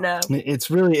doesn't know. It's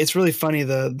really funny,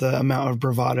 the amount of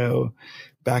bravado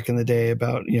back in the day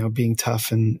about, you know, being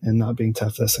tough and not being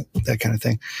tough, that kind of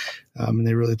thing. And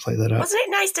they really play that up. Wasn't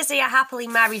it nice to see a happily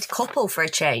married couple for a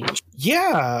change?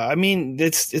 Yeah. I mean,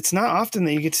 it's not often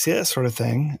that you get to see that sort of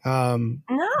thing. They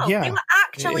were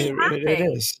actually happy. It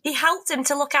is. He helped him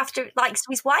to look after, like, so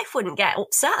his wife wouldn't get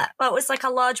upset. But it was like a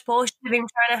large portion of him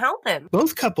trying to help him.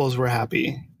 Both couples were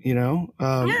happy, you know,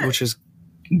 which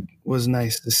was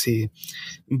nice to see.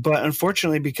 But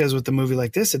unfortunately, because with a movie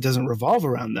like this, it doesn't revolve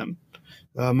around them.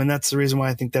 And that's the reason why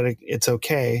I think that it's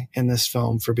okay in this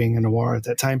film, for being a noir at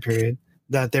that time period,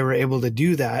 that they were able to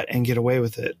do that and get away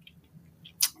with it,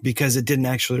 because it didn't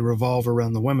actually revolve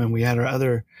around the women. We had our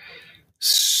other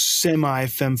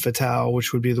semi-femme fatale,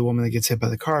 which would be the woman that gets hit by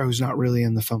the car, who's not really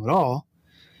in the film at all,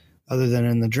 other than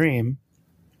in the dream,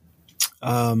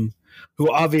 who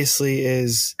obviously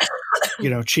is, you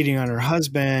know, cheating on her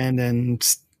husband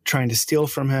and trying to steal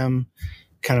from him,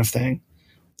 kind of thing.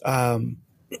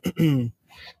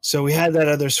 So we had that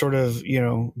other sort of,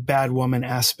 bad woman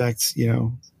aspect,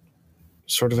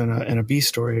 sort of in a B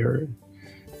story or,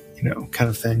 kind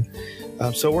of thing.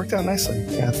 So it worked out nicely.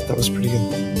 Yeah, I thought that was pretty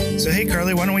good. So, hey,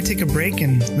 Carly, why don't we take a break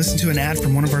and listen to an ad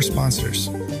from one of our sponsors?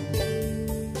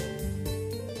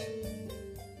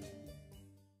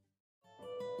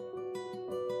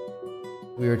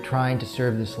 We were trying to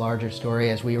serve this larger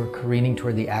story as we were careening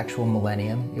toward the actual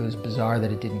millennium. It was bizarre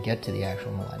that it didn't get to the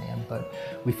actual millennium, but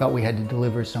we felt we had to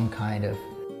deliver some kind of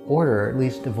order, or at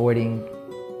least avoiding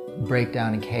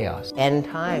breakdown and chaos. End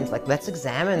times, let's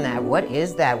examine that. What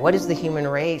is that? What is the human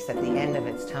race at the end of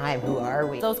its time? Who are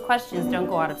we? Those questions don't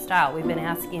go out of style. We've been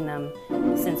asking them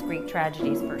since Greek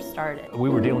tragedies first started. We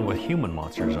were dealing with human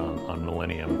monsters on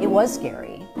Millennium. It was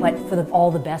scary, but for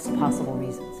all the best possible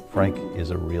reasons. Frank is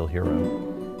a real hero,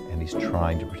 and he's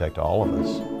trying to protect all of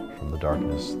us from the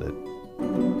darkness that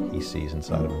he sees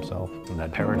inside of himself. And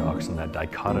that paradox and that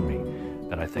dichotomy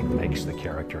that I think makes the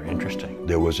character interesting.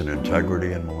 There was an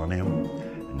integrity in Millennium,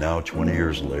 and now 20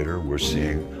 years later, we're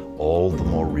seeing all the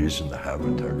more reason to have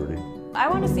integrity. I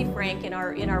want to see Frank in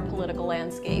our political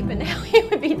landscape, and now he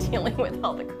would be dealing with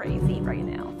all the crazy right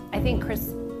now. I think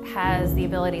Chris has the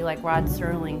ability, like Rod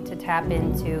Serling, to tap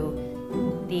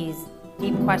into these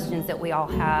deep questions that we all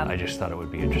have. I just thought it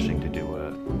would be interesting to do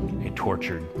a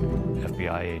tortured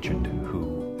FBI agent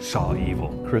who saw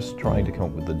evil. Chris trying to come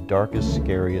up with the darkest,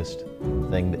 scariest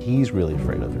thing that he's really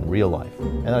afraid of in real life.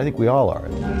 And I think we all are.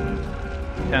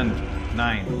 10,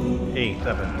 9, 8,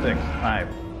 7, 6, 5,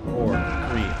 4, 3.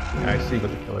 I see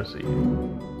what the killer sees.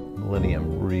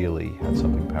 Millennium really had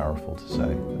something powerful to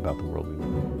say about the world we live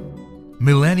in.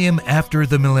 Millennium After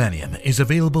the Millennium is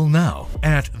available now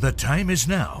at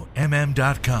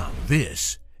thetimeisnowmm.com.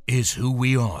 This is who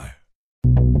we are.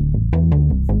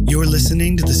 You're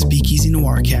listening to the Speakeasy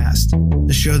Noir Cast,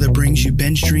 the show that brings you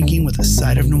binge drinking with a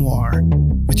side of noir,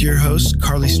 with your hosts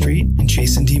Carly Street and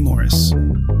Jason D. Morris.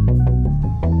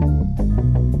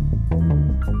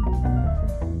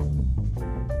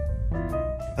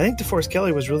 I think DeForest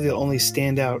Kelley was really the only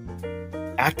standout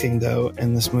acting, though,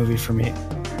 in this movie for me.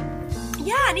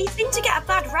 Yeah, and he seemed to get a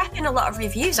bad rep in a lot of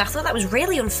reviews. I thought that was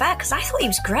really unfair because I thought he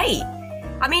was great.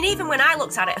 I mean, even when I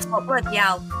looked at it, I thought, bloody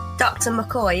hell, Dr.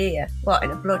 McCoy here,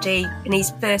 in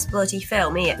his first bloody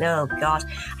film here? Oh, God.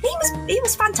 And he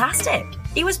was fantastic.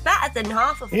 He was better than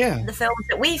half of the films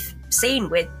that we've seen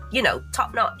with,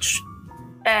 top-notch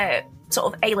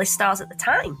sort of A-list stars at the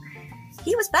time.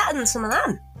 He was better than some of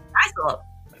them, I thought.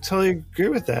 I totally agree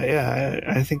with that, yeah.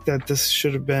 I think that this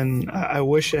should have been... I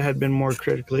wish it had been more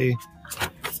critically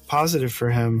positive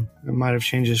for him. It might have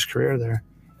changed his career there.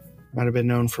 Might have been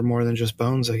known for more than just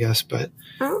Bones, I guess, but...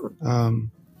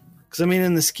 Because, I mean,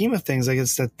 in the scheme of things, I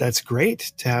guess that's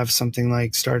great to have something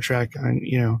like Star Trek,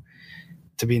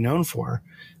 to be known for.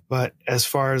 But as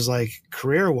far as,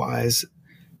 career-wise,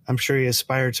 I'm sure he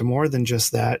aspired to more than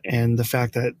just that. And the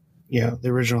fact that, the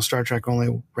original Star Trek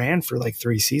only ran for,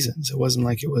 3 seasons. It wasn't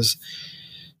like it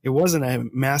wasn't a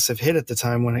massive hit at the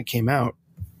time when it came out.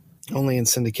 Only in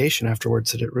syndication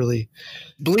afterwards did it really...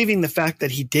 Believing the fact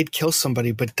that he did kill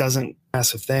somebody but doesn't...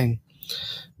 Massive thing.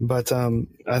 But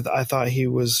I thought he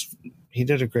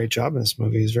did a great job in this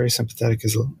movie. He's very sympathetic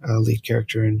as a lead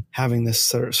character and having this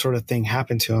sort of thing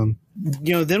happen to him.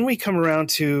 Then we come around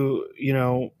to,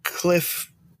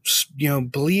 Cliff,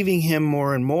 believing him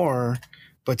more and more,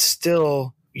 but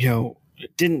still,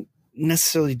 didn't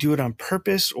necessarily do it on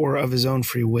purpose or of his own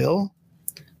free will,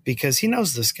 because he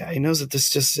knows this guy. He knows that this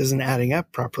just isn't adding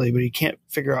up properly, but he can't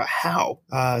figure out how.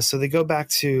 So they go back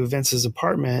to Vince's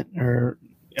apartment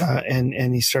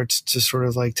and he starts to sort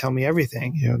of tell me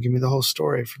everything, give me the whole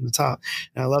story from the top.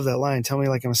 And I love that line. Tell me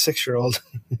like I'm a 6-year-old.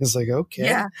 It's okay.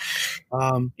 Yeah.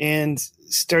 And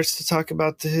starts to talk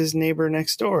about his neighbor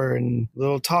next door and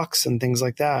little talks and things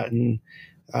like that. And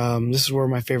this is where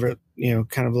my favorite,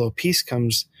 kind of little piece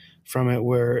comes from it,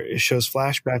 where it shows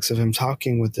flashbacks of him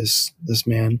talking with this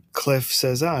man. Cliff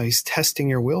says, he's testing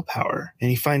your willpower. And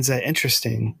he finds that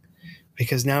interesting,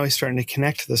 because now he's starting to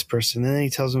connect to this person. And then he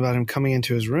tells him about him coming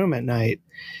into his room at night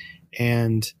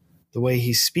and the way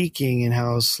he's speaking and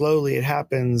how slowly it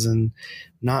happens and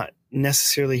not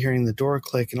necessarily hearing the door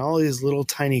click. And all these little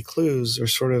tiny clues are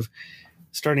sort of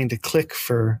starting to click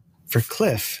for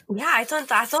Cliff. Yeah, I thought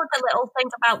the little thing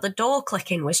about the door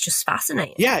clicking was just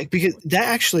fascinating. Yeah, because that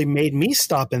actually made me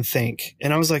stop and think.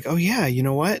 And I was like, oh yeah, you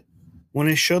know what? When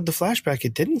it showed the flashback,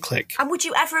 it didn't click. And would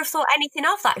you ever have thought anything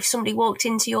of that if somebody walked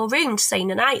into your room to say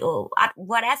night or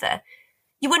whatever?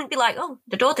 You wouldn't be like, oh,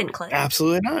 the door didn't click.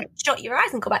 Absolutely not. Shut your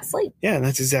eyes and go back to sleep. Yeah, and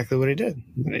that's exactly what he did.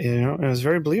 And it was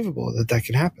very believable that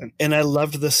could happen. And I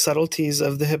loved the subtleties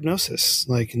of the hypnosis,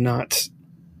 not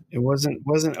It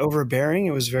wasn't overbearing.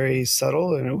 It was very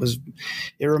subtle, and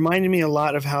it reminded me a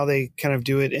lot of how they kind of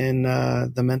do it in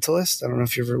The Mentalist. I don't know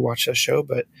if you ever watched that show,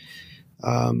 but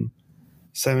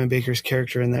Simon Baker's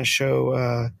character in that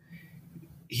show,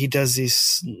 he does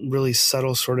these really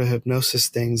subtle sort of hypnosis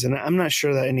things. And I'm not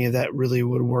sure that any of that really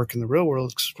would work in the real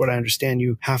world, because what I understand,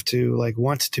 you have to like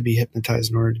want to be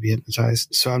hypnotized in order to be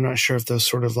hypnotized. So I'm not sure if those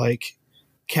sort of like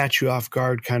catch you off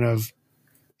guard kind of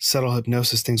subtle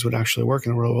hypnosis things would actually work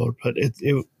in the real world. But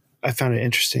I found it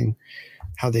interesting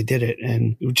how they did it.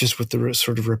 And just with the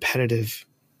sort of repetitive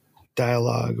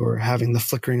dialogue, or having the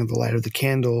flickering of the light of the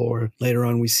candle, or later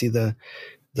on we see the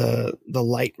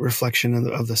light reflection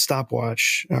of the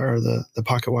stopwatch or the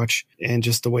pocket watch, and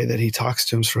just the way that he talks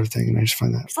to him, sort of thing. And I just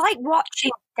find that it's like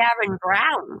watching Darren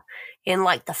Brown in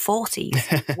like the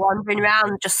 40s, wandering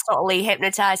around just subtly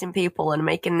hypnotizing people and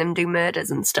making them do murders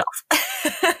and stuff.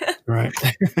 Right.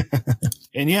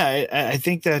 And yeah, I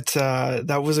think that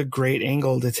that was a great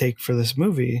angle to take for this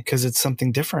movie, because it's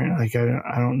something different. Like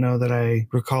I don't know that I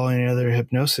recall any other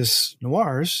hypnosis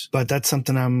noirs, but that's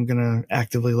something I'm gonna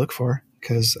actively look for,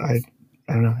 because I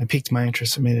don't know, it piqued my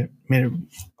interest. It made it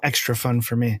extra fun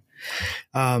for me.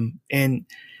 And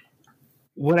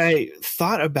what I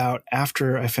thought about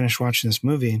after I finished watching this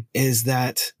movie is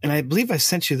that, and I believe I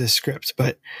sent you the script,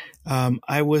 but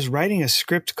I was writing a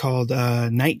script called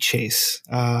Night Chase,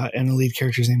 and the lead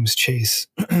character's name was Chase.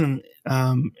 And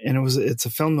it's a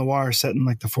film noir set in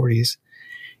like the 40s.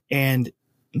 And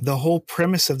the whole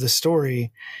premise of the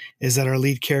story is that our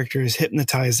lead character is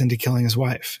hypnotized into killing his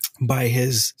wife by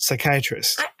his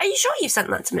psychiatrist. Are you sure you sent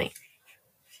that to me?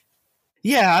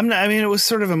 Yeah, I mean, it was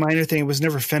sort of a minor thing. It was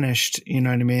never finished, you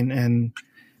know what I mean? And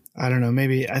I don't know,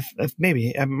 maybe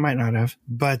I might not have.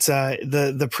 But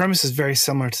the premise is very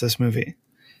similar to this movie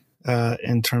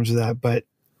in terms of that. But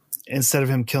instead of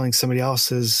him killing somebody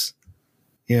else's,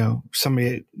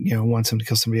 somebody wants him to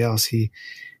kill somebody else, he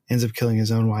ends up killing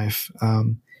his own wife.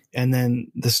 And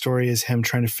then the story is him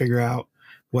trying to figure out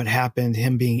what happened,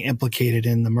 him being implicated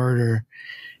in the murder,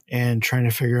 and trying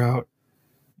to figure out,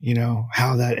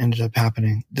 how that ended up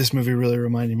happening. This movie really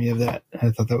reminded me of that. I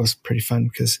thought that was pretty fun,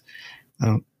 because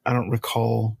I don't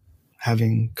recall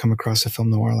having come across a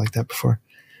film noir like that before.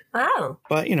 Oh.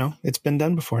 But, it's been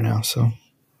done before now, so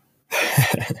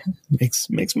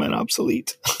makes mine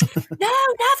obsolete. No,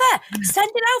 never. Send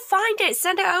it out. Find it.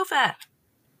 Send it over.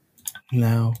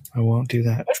 No, I won't do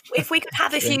that. If we could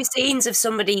have a few scenes of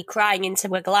somebody crying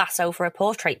into a glass over a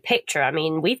portrait picture, I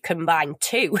mean, we've combined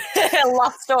two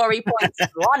love story points in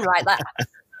one right there.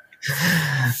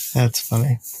 That's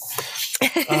funny.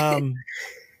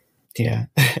 Yeah.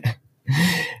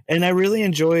 And I really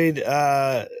enjoyed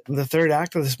the third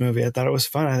act of this movie. I thought it was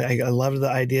fun. I loved the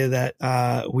idea that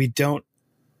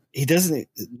he doesn't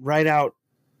right out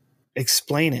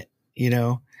explain it,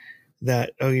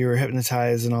 that, oh, you were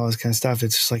hypnotized and all this kind of stuff.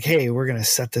 It's just like, hey, we're going to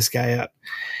set this guy up,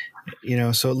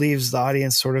 so it leaves the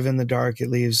audience sort of in the dark. It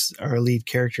leaves our lead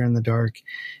character in the dark,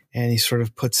 and he sort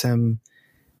of puts him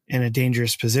in a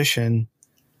dangerous position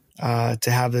to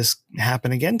have this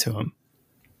happen again to him.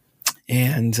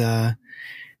 And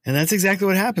that's exactly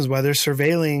what happens while they're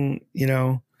surveilling,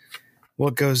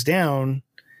 what goes down.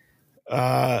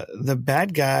 The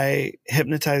bad guy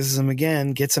hypnotizes him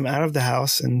again, gets him out of the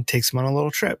house, and takes him on a little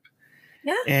trip.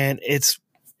 Yeah. And it's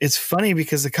funny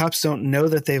because the cops don't know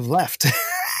that they've left.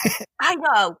 I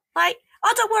know. Like,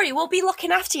 oh, don't worry, we'll be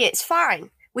looking after you. It's fine.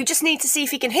 We just need to see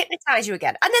if he can hypnotize you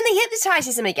again. And then he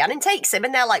hypnotizes him again and takes him,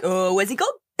 and they're like, oh, where's he gone?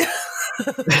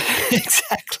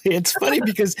 Exactly. It's funny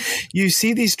because you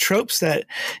see these tropes that,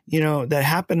 that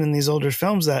happen in these older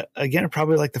films that, again, are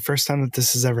probably like the first time that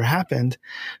this has ever happened,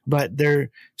 but they're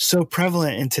so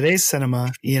prevalent in today's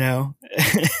cinema,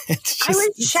 It's just, I was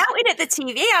shouting at the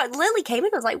TV. Lily came in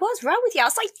and was like, what's wrong with you? I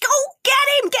was like, go get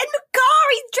him! Get in the car!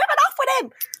 He's driven off with him!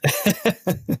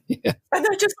 Yeah. And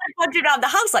they're just like wandering around the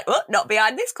house like, oh, not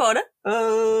behind this corner.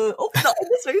 Not in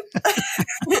this room.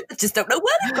 Just don't know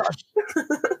where they've gone.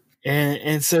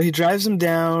 And so he drives him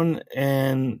down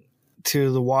and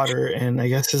to the water, and I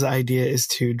guess his idea is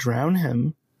to drown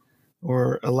him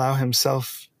or allow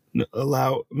himself to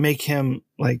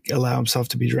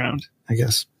be drowned, I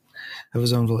guess, of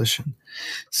his own volition.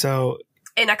 So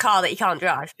in a car that you can't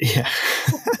drive. Yeah.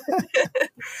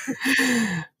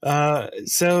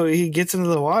 So he gets into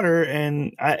the water,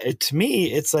 and to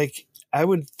me, it's like, I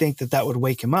would think that would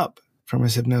wake him up from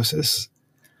his hypnosis,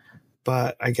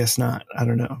 but I guess not. I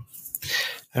don't know.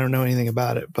 I don't know anything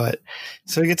about it, but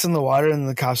so he gets in the water, and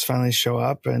the cops finally show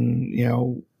up, and,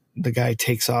 the guy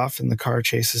takes off, and the car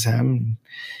chases him.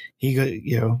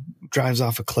 He drives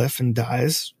off a cliff and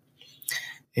dies.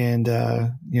 and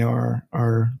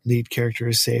our lead character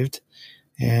is saved,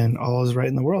 and all is right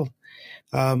in the world.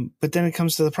 But then it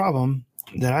comes to the problem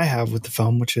that I have with the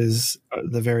film, which is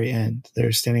the very end.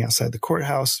 They're standing outside the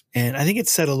courthouse, and I think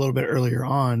it's said a little bit earlier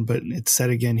on, but it's said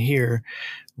again here,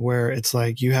 where it's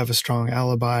like you have a strong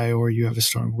alibi, or you have a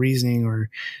strong reasoning, or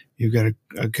you've got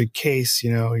a good case,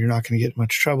 you're not going to get in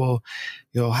much trouble.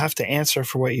 You'll have to answer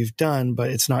for what you've done,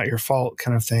 but it's not your fault,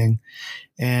 kind of thing.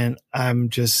 And I'm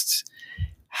just,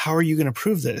 how are you going to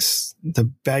prove this? The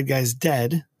bad guy's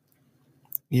dead.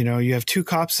 You have two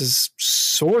cops as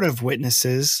sort of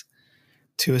witnesses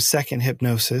to a second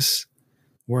hypnosis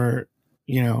where,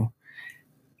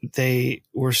 they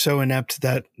were so inept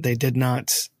that they did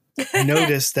not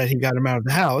notice that he got him out of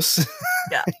the house.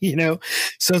 Yeah.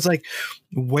 So it's like,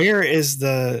 where is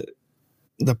the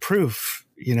proof?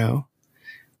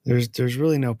 There's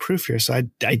really no proof here. So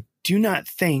I do not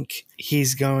think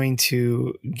he's going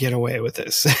to get away with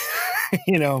this.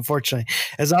 Unfortunately,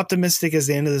 as optimistic as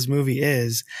the end of this movie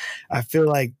is, I feel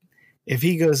like if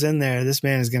he goes in there, this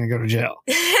man is going to go to jail.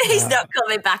 He's not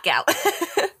coming back out.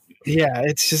 Yeah,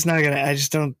 it's just not going to, I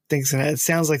just don't think so. It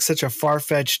sounds like such a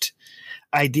far-fetched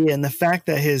idea. And the fact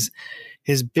that his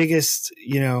biggest,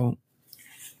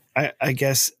 I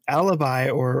guess, alibi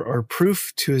or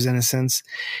proof to his innocence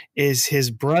is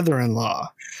his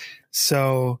brother-in-law.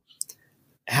 So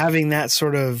having that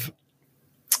sort of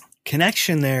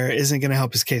connection there isn't going to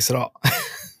help his case at all.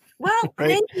 Well,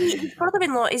 right? maybe his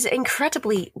brother-in-law is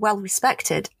incredibly well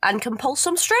respected and can pull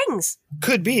some strings.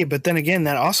 Could be, but then again,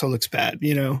 that also looks bad,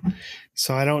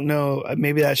 So I don't know.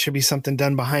 Maybe that should be something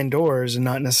done behind doors and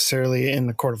not necessarily in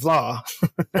the court of law,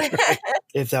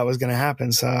 if that was going to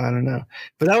happen. So I don't know.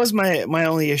 But that was my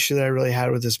only issue that I really had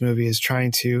with this movie, is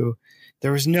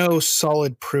there was no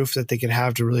solid proof that they could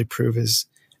have to really prove his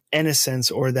innocence,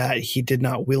 or that he did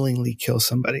not willingly kill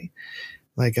somebody.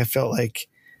 Like, I felt like,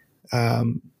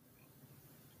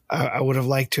 I would have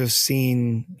liked to have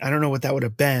seen, I don't know what that would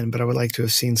have been, but I would like to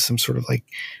have seen some sort of like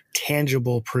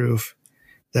tangible proof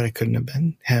that it couldn't have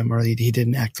been him, or he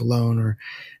didn't act alone, or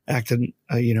acted,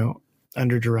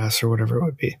 under duress, or whatever it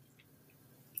would be.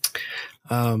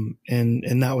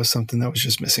 And that was something that was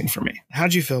just missing for me.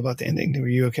 How'd you feel about the ending? Were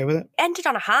you okay with it? Ended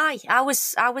on a high. I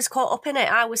was caught up in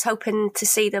it. I was hoping to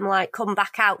see them come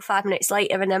back out 5 minutes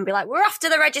later and then be like, we're off to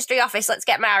the registry office. Let's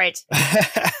get married.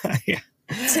 Yeah.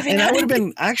 And I would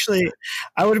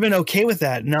have been okay with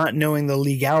that, not knowing the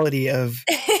legality of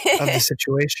the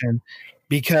situation,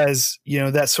 because,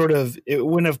 that sort of, it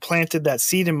wouldn't have planted that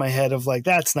seed in my head of like,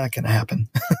 that's not going to happen.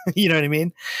 You know what I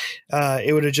mean?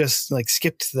 It would have just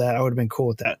skipped to that. I would have been cool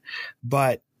with that.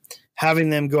 But having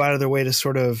them go out of their way to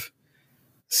sort of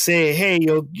say, hey,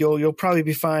 you'll probably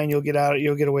be fine. You'll get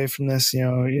away from this.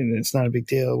 It's not a big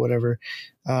deal, whatever.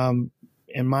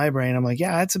 In my brain, I'm like,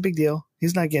 yeah, it's a big deal.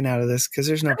 He's not getting out of this because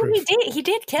there's no proof. He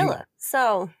did kill her.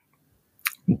 So.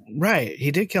 Right.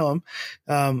 He did kill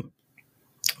him.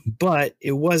 But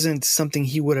it wasn't something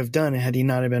he would have done had he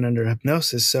not have been under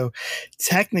hypnosis. So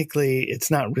technically,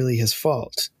 it's not really his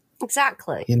fault.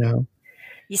 Exactly. You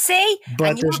see?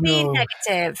 But and you're being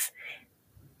negative.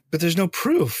 But there's no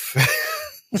proof.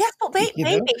 Yes, but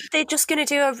maybe they're just going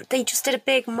to they just did a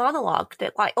big monologue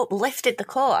that uplifted the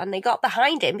court, and they got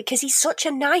behind him because he's such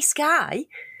a nice guy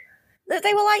that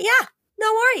they were like, yeah,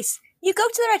 no worries. You go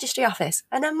to the registry office,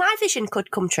 and then my vision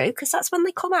could come true, because that's when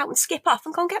they come out and skip off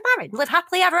and go and get married. Live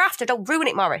happily ever after. Don't ruin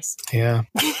it, Morris. Yeah.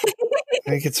 I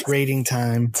think it's rating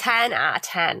time. 10 out of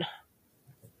 10.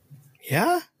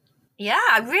 Yeah? Yeah,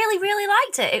 I really, really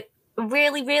liked it.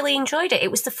 Really, really enjoyed it.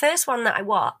 It was the first one that I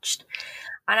watched,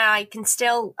 and I can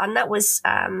still, and that was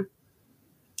a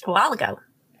while ago.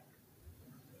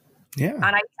 Yeah.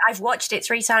 And I've watched it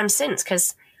 3 times since,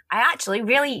 because I actually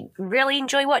really, really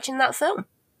enjoy watching that film.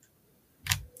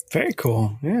 Very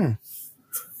cool. Yeah.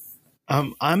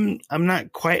 I'm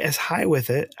not quite as high with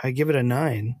it. I give it a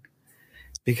 9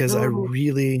 because I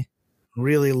really,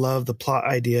 really love the plot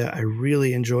idea. I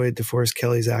really enjoyed DeForest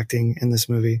Kelley's acting in this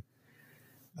movie.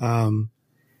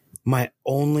 My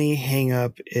only hang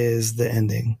up is the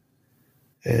ending.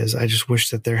 I just wish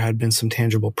that there had been some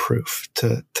tangible proof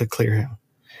to clear him.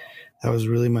 That was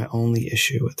really my only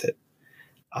issue with it.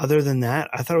 Other than that,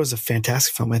 I thought it was a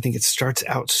fantastic film. I think it starts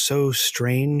out so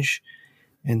strange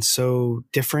and so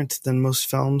different than most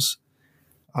films.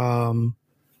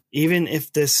 Even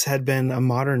if this had been a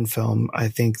modern film, I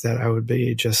think that I would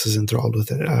be just as enthralled with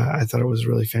it. I thought it was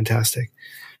really fantastic.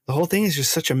 The whole thing is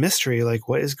just such a mystery. Like,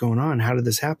 what is going on? How did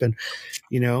this happen?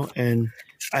 And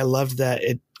I loved that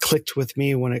it clicked with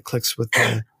me when it clicks with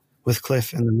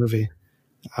Cliff in the movie.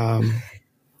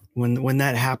 When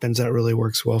that happens, that really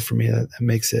works well for me. That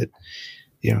makes it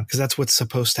you know, because that's what's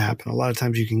supposed to happen. A lot of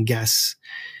times you can guess.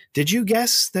 Did you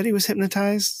guess that he was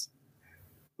hypnotized?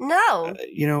 No.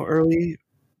 You know, early?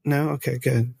 No? Okay,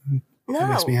 good. No. That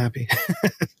makes me happy.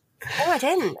 No, I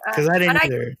didn't. Because I didn't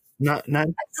either. Not.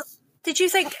 Did you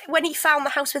think when he found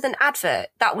the house with an advert,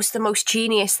 that was the most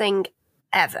genius thing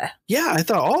ever? Yeah, I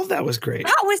thought all of that was great.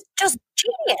 That was just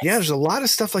genius. Yeah, there's a lot of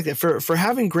stuff like that. For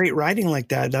having great writing like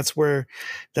that, that's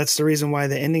the reason why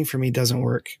the ending for me doesn't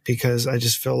work, because I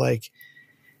just feel like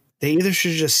they either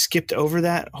should have just skipped over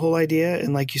that whole idea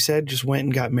and, like you said, just went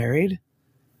and got married,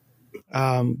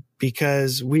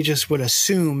 because we just would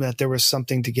assume that there was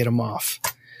something to get him off,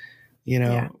 you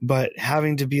know. Yeah. But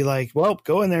having to be like, well,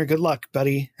 go in there, good luck,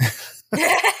 buddy.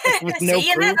 With no See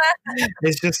you proof, never.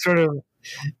 it's just sort of,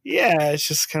 yeah, it's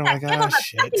just kind of like, Give oh, him a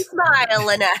shit. happy smile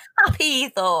and a happy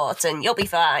thought, and you'll be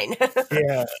fine.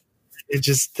 Yeah,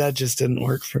 that just didn't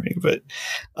work for me. But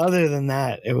other than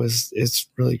that, it's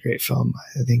really great film.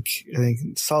 I think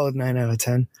solid 9 out of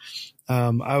 10.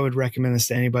 I would recommend this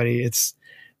to anybody. It's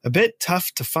a bit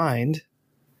tough to find,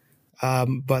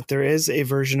 but there is a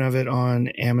version of it on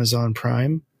Amazon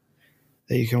Prime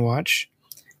that you can watch,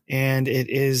 and it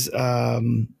is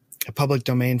a public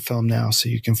domain film now, so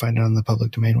you can find it on the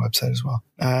public domain website as well.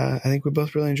 I think we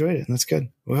both really enjoyed it, and that's good.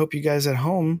 We hope you guys at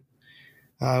home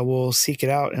will seek it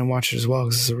out and watch it as well,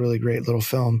 because it's a really great little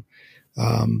film.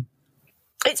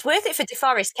 It's worth it for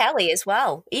DeForest Kelley as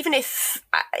well. Even if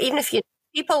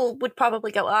people would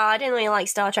probably go, oh, I didn't really like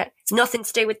Star Trek. It's nothing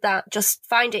to do with that. Just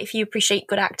find it if you appreciate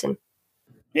good acting.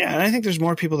 Yeah, and I think there's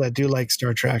more people that do like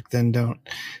Star Trek than don't.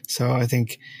 So I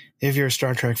think if you're a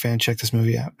Star Trek fan, check this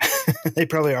movie out. They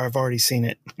probably have already seen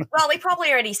it. Well, they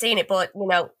probably already seen it, but, you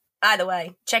know, either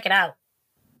way, check it out.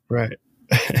 Right.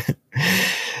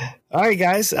 All right,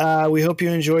 guys. We hope you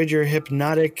enjoyed your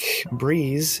hypnotic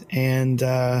breeze and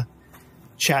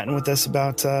chatting with us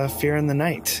about Fear in the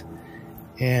Night.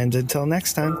 And until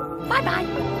next time.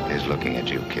 Bye-bye. He's looking at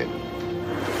you, kid.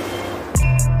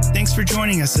 Thanks for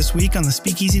joining us this week on the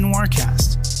Speakeasy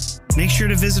Noircast. Make sure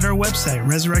to visit our website,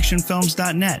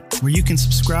 resurrectionfilms.net, where you can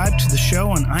subscribe to the show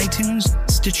on iTunes,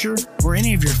 Stitcher, or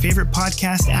any of your favorite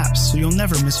podcast apps so you'll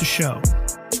never miss a show.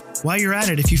 While you're at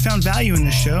it, if you found value in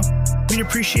this show, we'd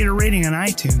appreciate a rating on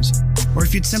iTunes, or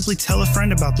if you'd simply tell a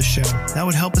friend about the show, that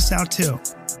would help us out too.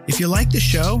 If you like the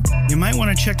show, you might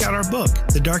want to check out our book,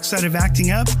 The Dark Side of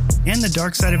Acting Up and The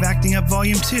Dark Side of Acting Up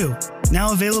Volume 2,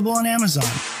 now available on Amazon.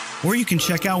 Or you can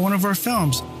check out one of our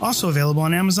films, also available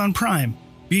on Amazon Prime.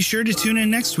 Be sure to tune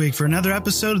in next week for another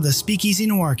episode of the Speakeasy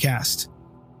Noircast.